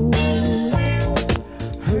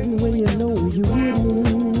 Hurting when you know you wouldn't.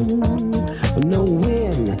 No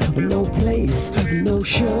win, no place, no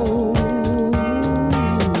show.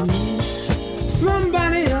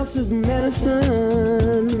 Somebody else's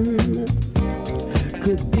medicine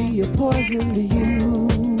could be a poison to you,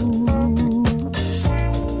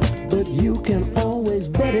 but you can always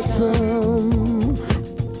bet it some.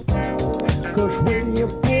 'Cause when you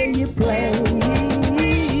play, you play.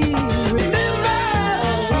 Remember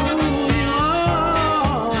who you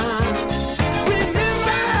are.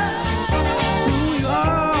 Remember who you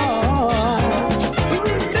are.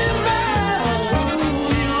 Remember who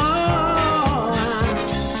you are.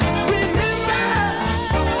 Remember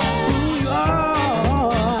who you are.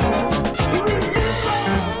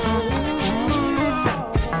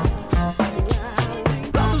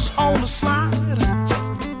 Brothers on the slide,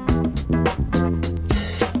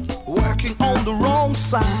 working on the wrong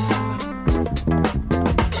side.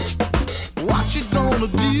 What you gonna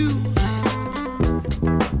do?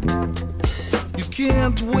 You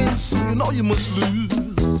can't win, so you know you must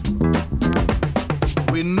lose.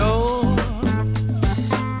 We know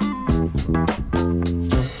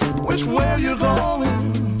which way you're going.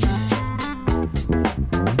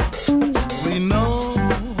 We know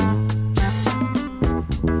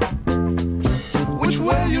which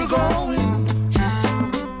way you're going.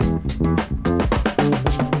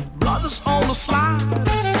 Brothers on the slide,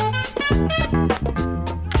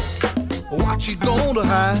 what you gonna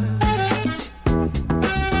hide?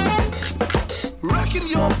 Reckon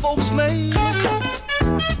your folks' name.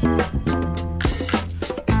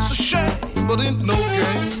 It's a shame, but ain't no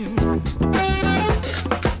game.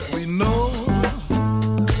 We know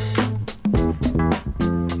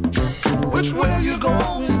which way you're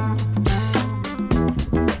going.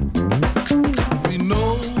 We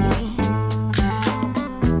know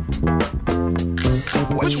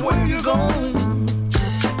which way you're going.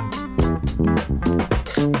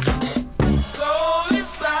 Slowly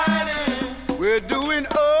sliding, we're doing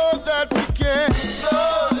all that we can.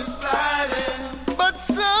 Slowly sliding, but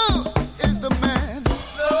so is the man.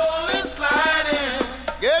 Slowly sliding,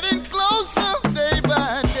 getting closer day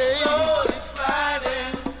by day. Slowly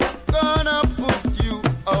sliding, gonna put you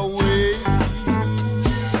away.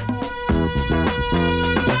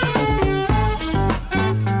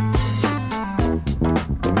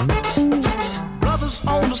 Brothers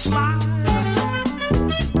on the slide,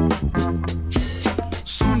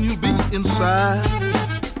 soon you'll be inside.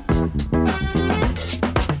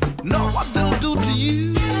 Know what they'll do to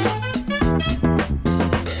you,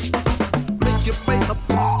 make you pay up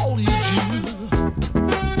all you due.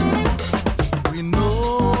 We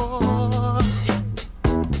know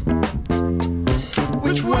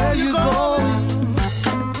which way you're going.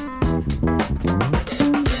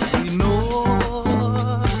 We know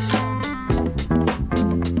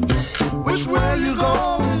which way you're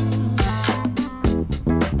going.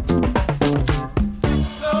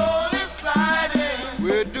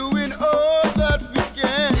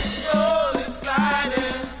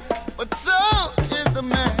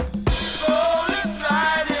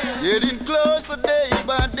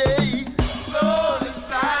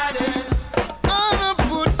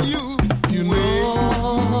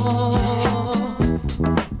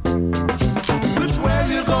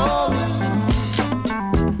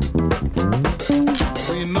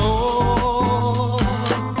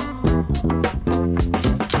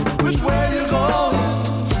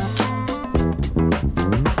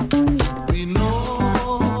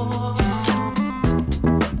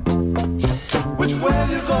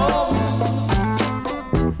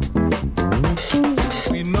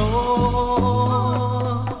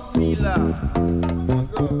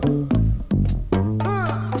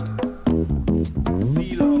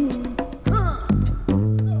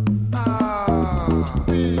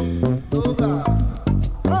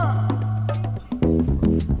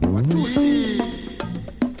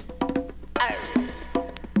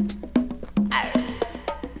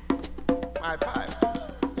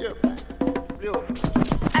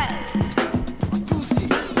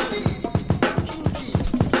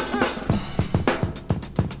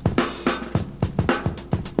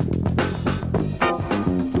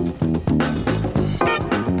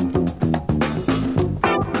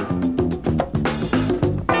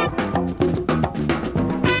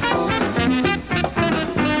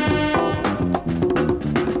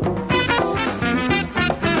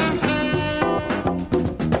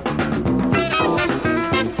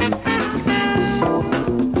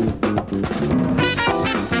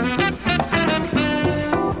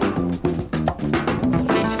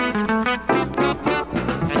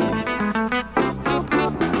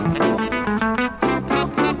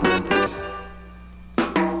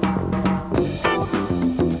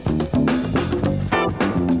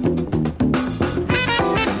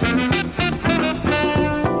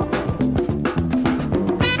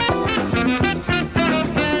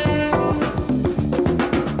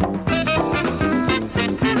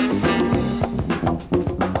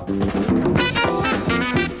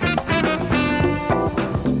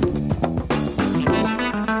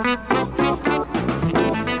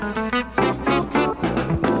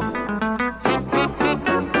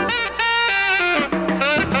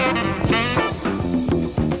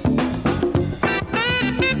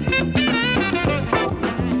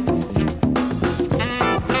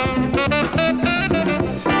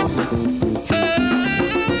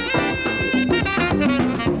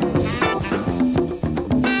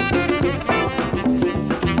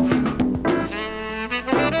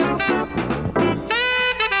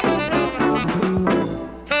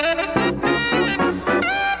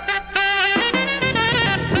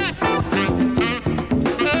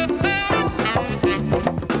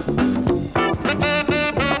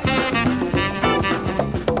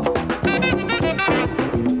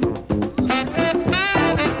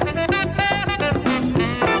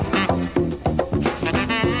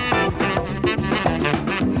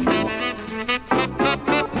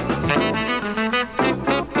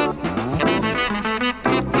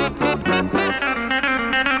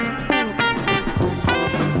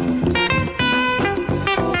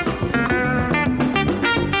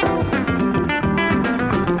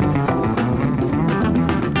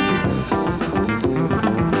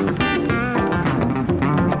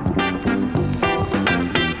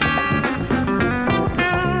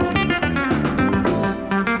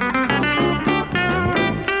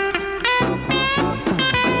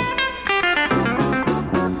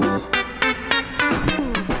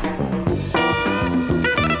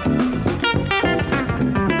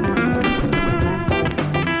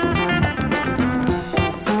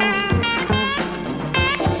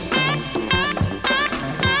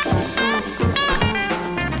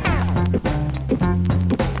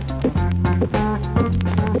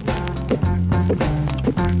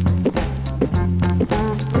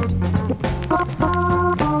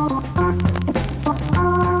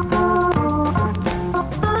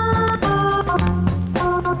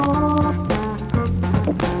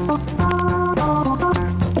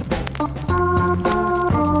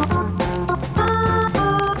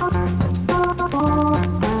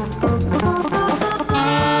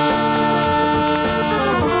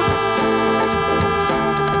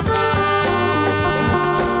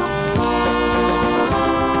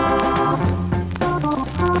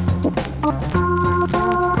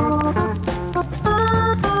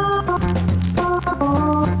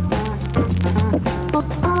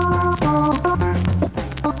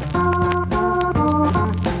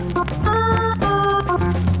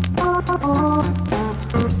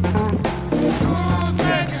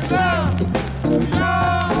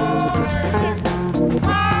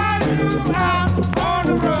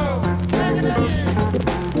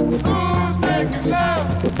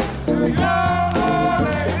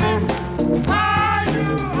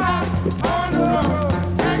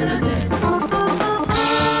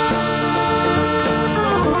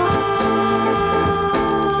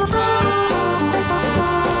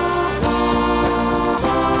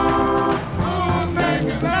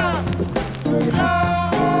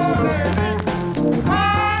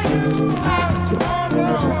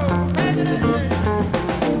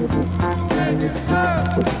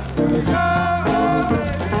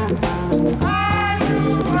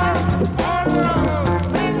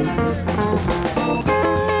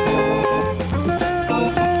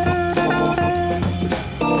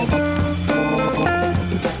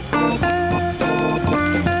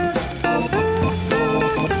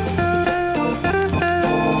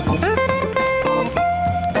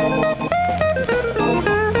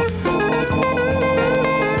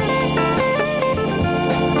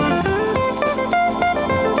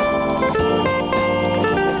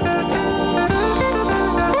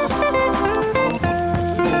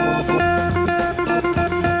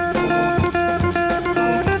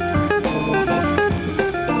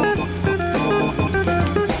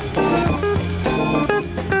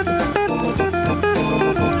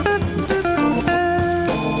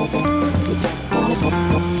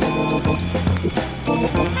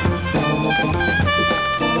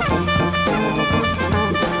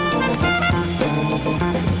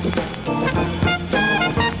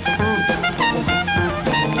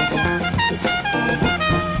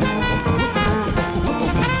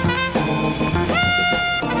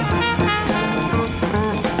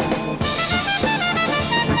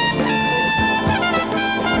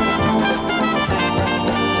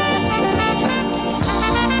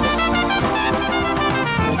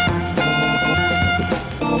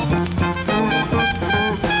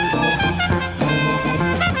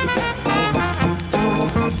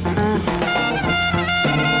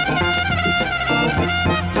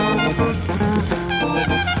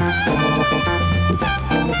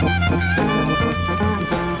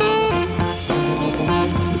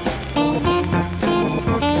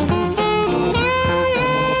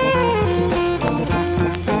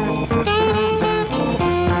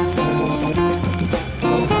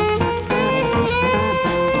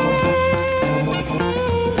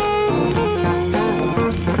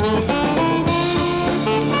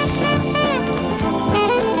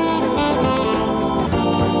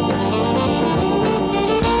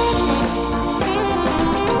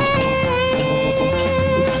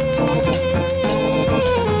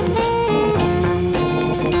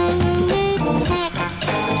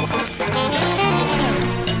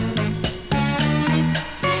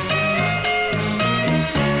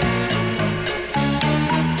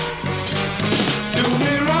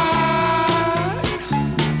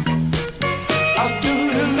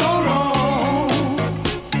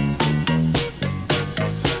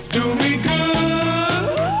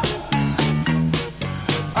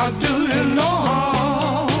 I'll do you no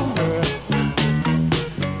harm, girl.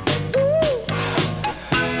 Ooh,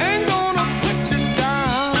 ain't gonna put you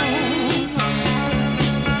down.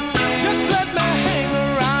 Just let me hang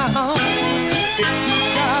around. If you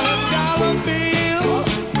got a dollar bill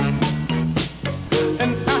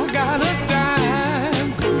and I got a dime,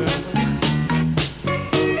 girl,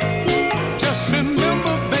 just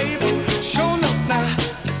remember, baby, sure enough now,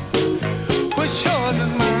 what's yours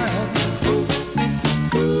is mine.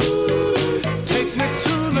 Take me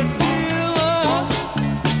to the dealer,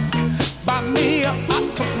 buy me an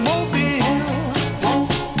automobile.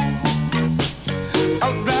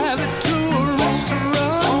 I'll drive it to a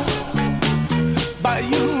restaurant, buy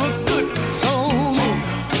you a good soul meal.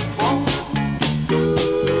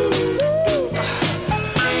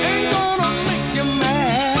 Ain't gonna make you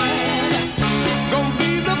mad, gonna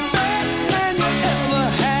be the best man you ever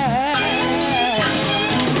had.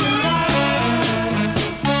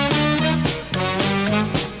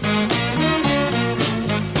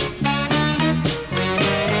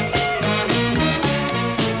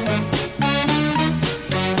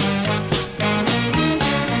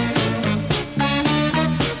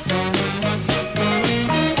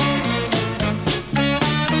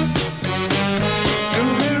 Do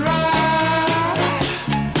me right,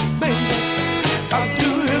 baby, I'll do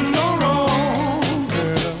you no wrong,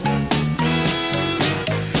 girl.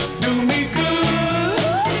 Do me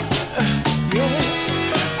good, yeah,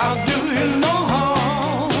 I'll do you no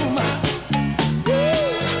harm.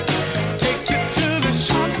 Take you to the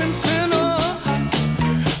shopping center,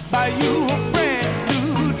 buy you a brand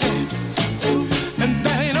new dress, and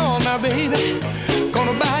that ain't all now, baby.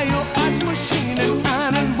 Gonna buy you ice machine and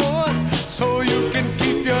ironing board so you can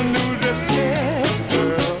keep your new dress, yes,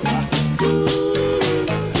 girl.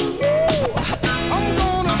 I'm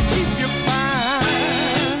gonna keep you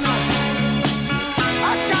fine.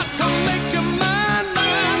 I got to make you mine,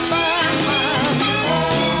 mine, mine, mine,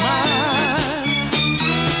 all mine.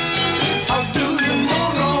 I'll do you no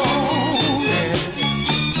wrong, yeah.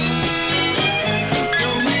 Do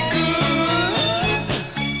me good.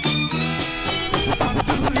 I'll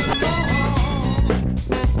do you no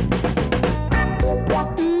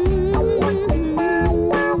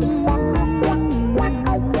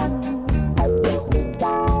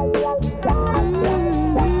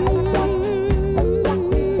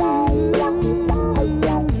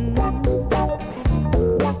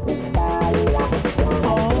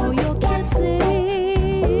All your kissing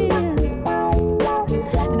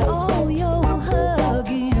and all your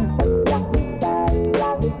hugging,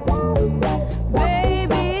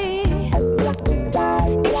 baby,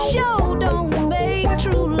 it sure don't make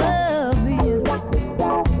true loving.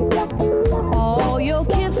 All your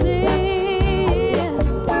kissing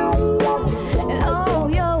and all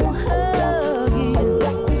your hugging,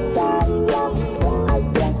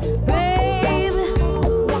 baby,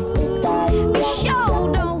 it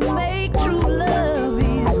sure don't make true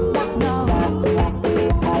loving. No,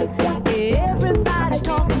 everybody's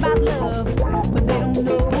talking about love, but they don't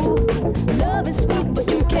know. Love is sweet,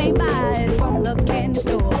 but you can't buy it from the candy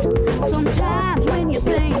store. Sometimes when you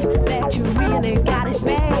think that you really got it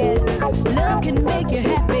bad, love can make you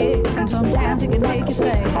happy, and sometimes it can make you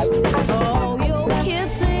sad. All your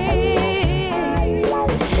kissing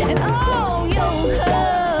and all your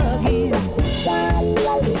hugging,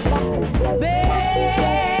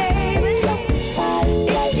 baby,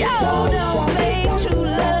 it sure don't make true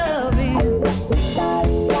loving.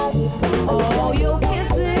 All your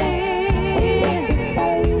kissing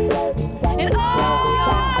and all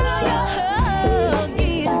your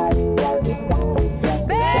hugging,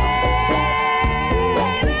 baby,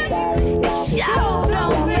 it sure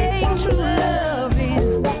don't make true loving.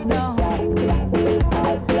 No.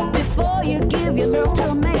 Before you give your love to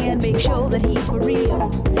a man, make sure that he's for real.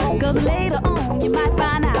 'Cause later on you might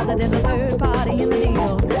find out that there's a third party in the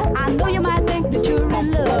deal. I know you might think that you're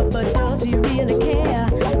in love, but does he really care?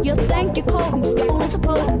 You think you're courting, you're only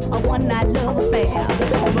supporting a one-night love affair.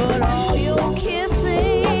 But all your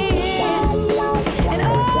kissing and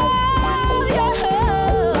all your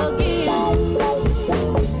hugging,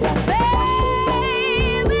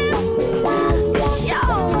 baby, it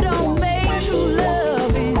sure don't make true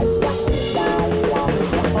loving.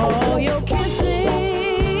 All your kissing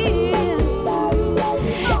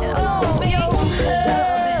and all your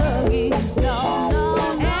hugging, no, no,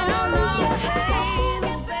 no, no,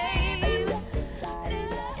 hanging, baby, it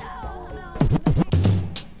sure don't.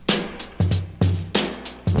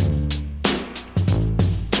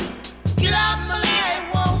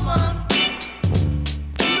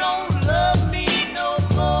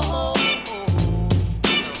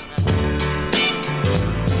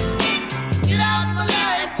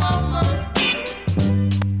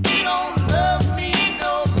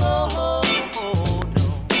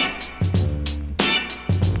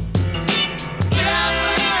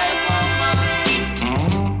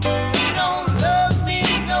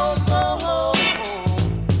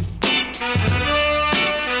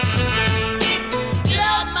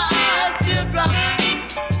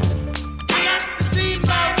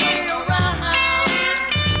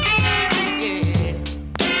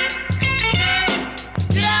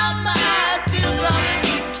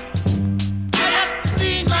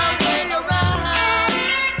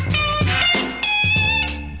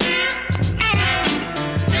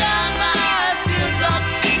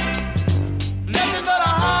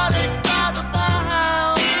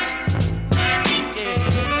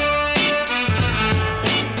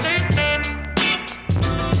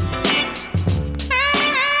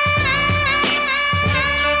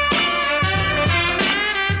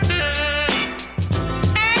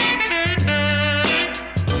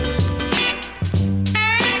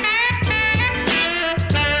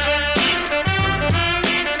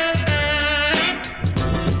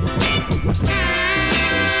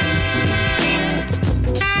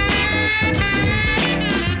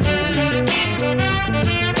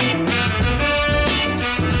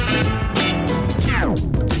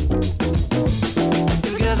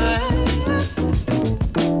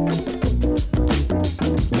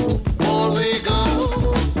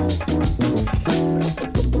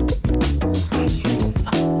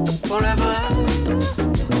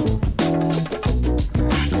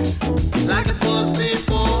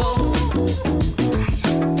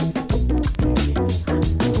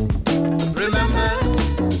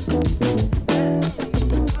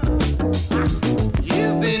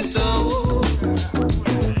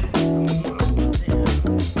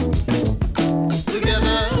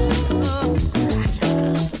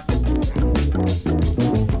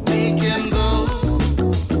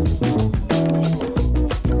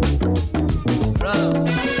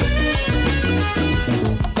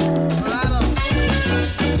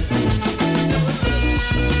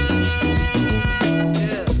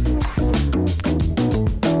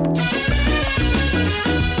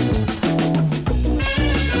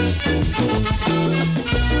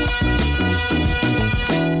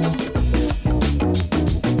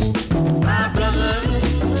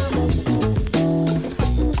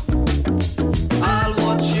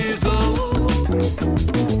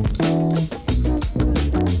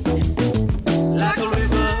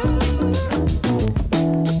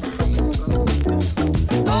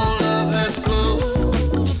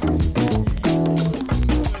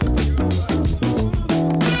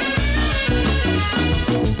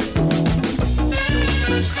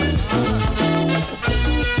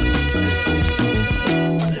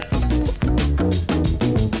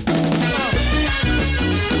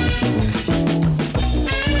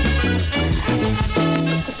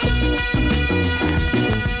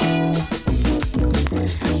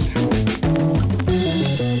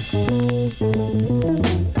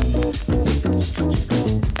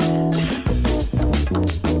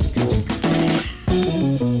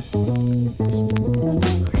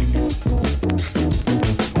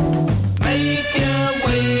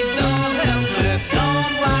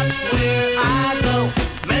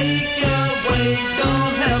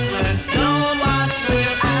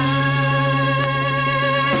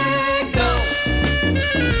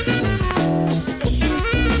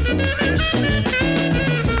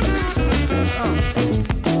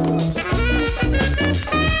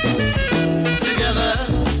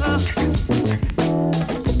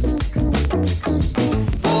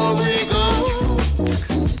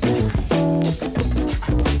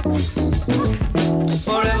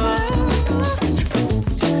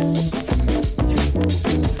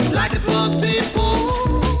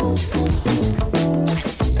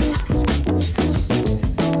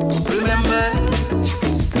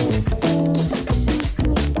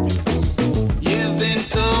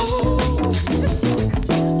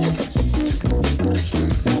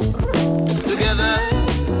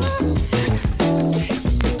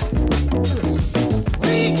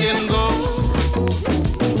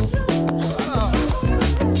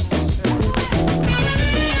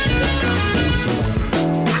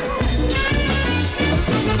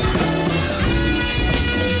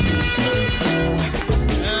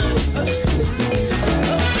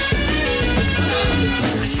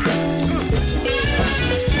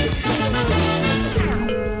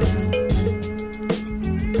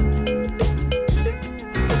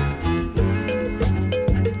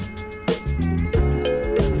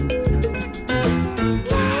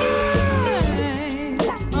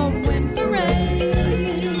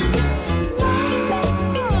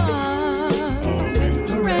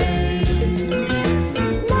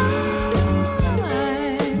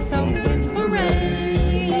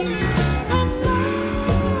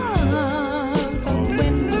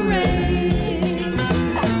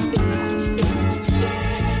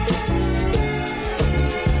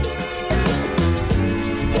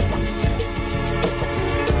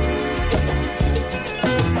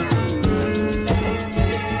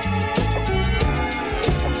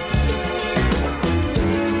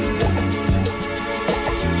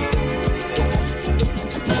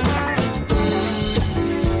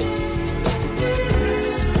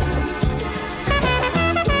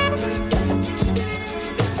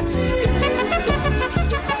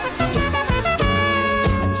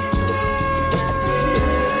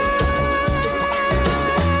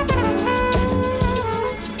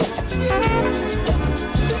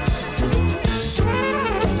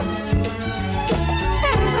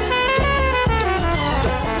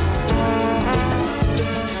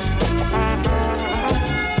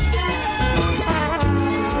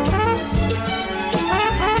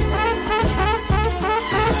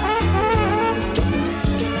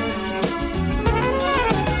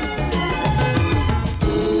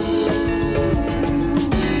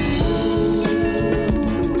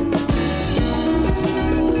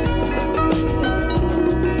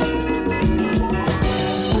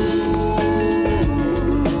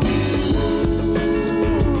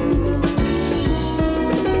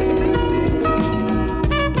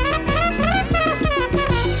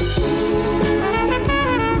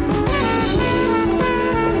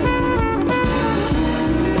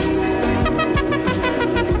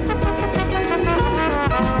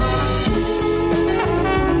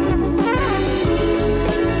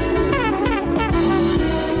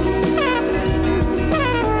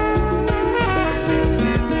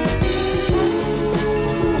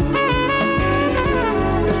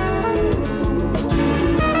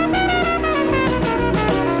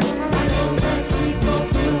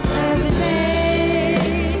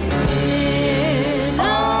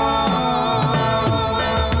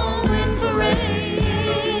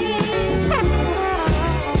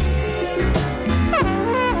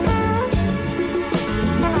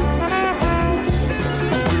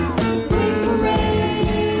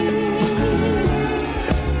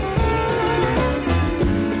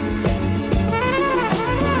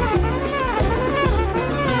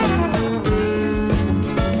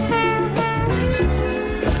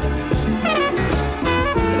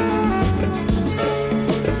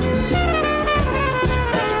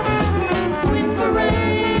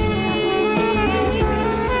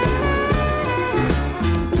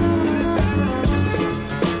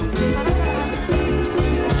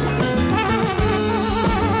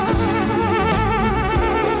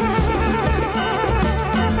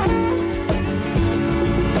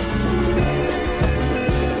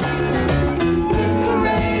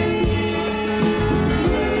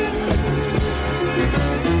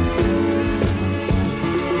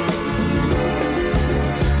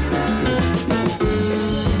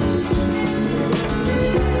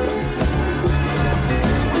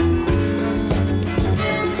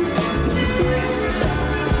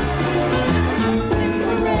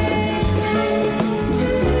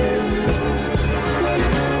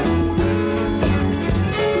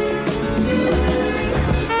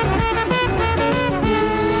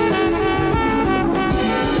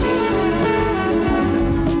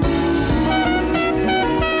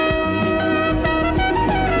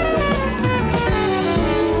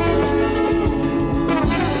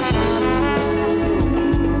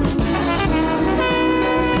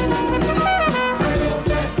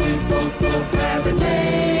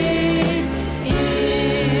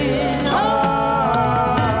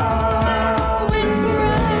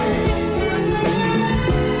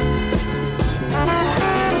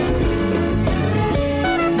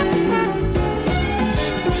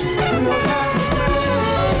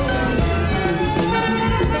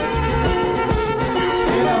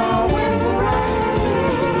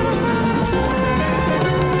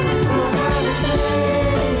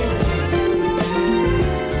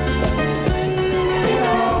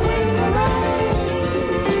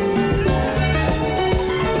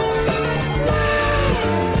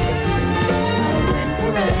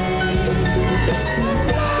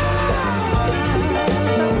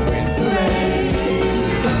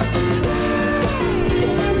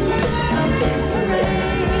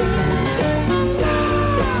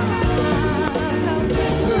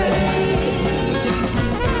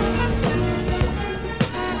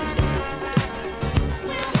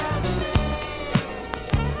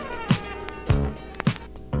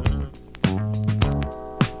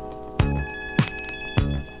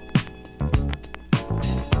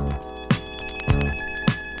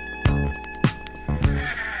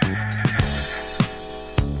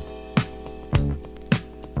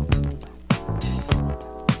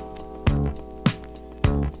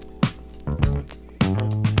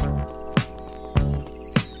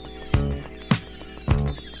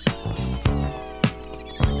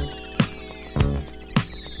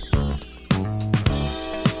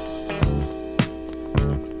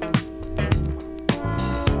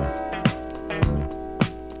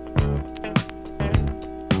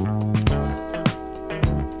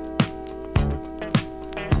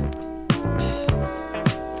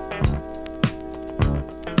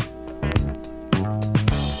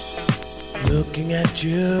 Looking at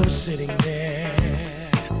you sitting there,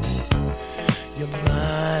 your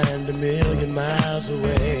mind a million miles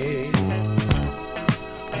away.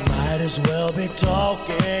 I might as well be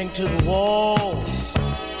talking to the walls.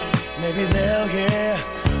 Maybe they'll hear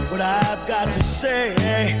what I've got to say.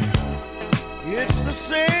 It's the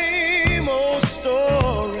same old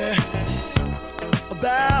story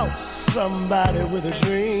about somebody with a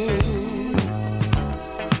dream,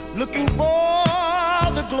 looking for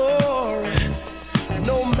the glory,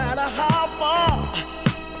 no matter how far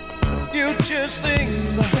you just think.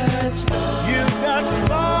 You've got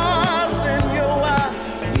stars in your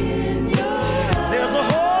eyes. There's a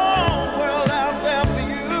whole world out there for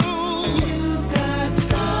you.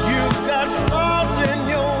 You've got stars in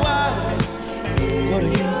your eyes. What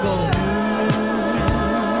are you gonna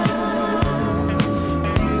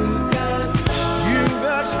do? You've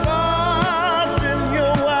got stars in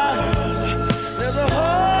your eyes. There's a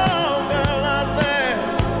whole world out there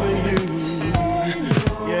for you.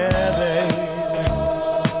 Yeah, baby.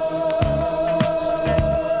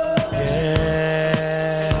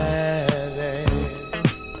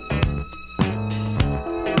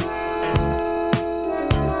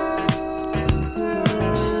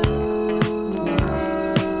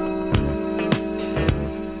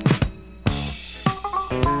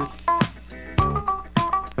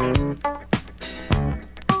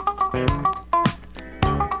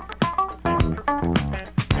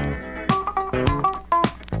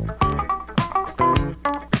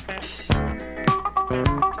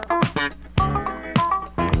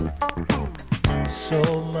 So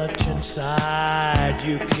much inside,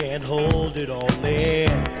 you can't hold it all in.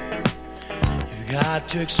 You've got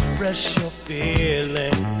to express your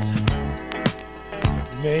feelings.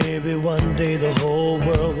 Maybe one day the whole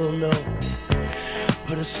world will know.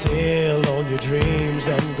 Put a sail on your dreams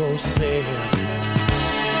and go sail.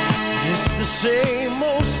 It's the same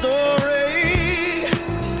old story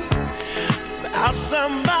about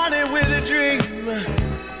somebody with a dream,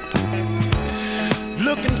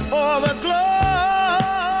 looking for the glory,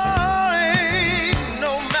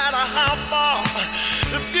 no matter how far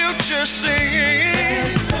the future seems.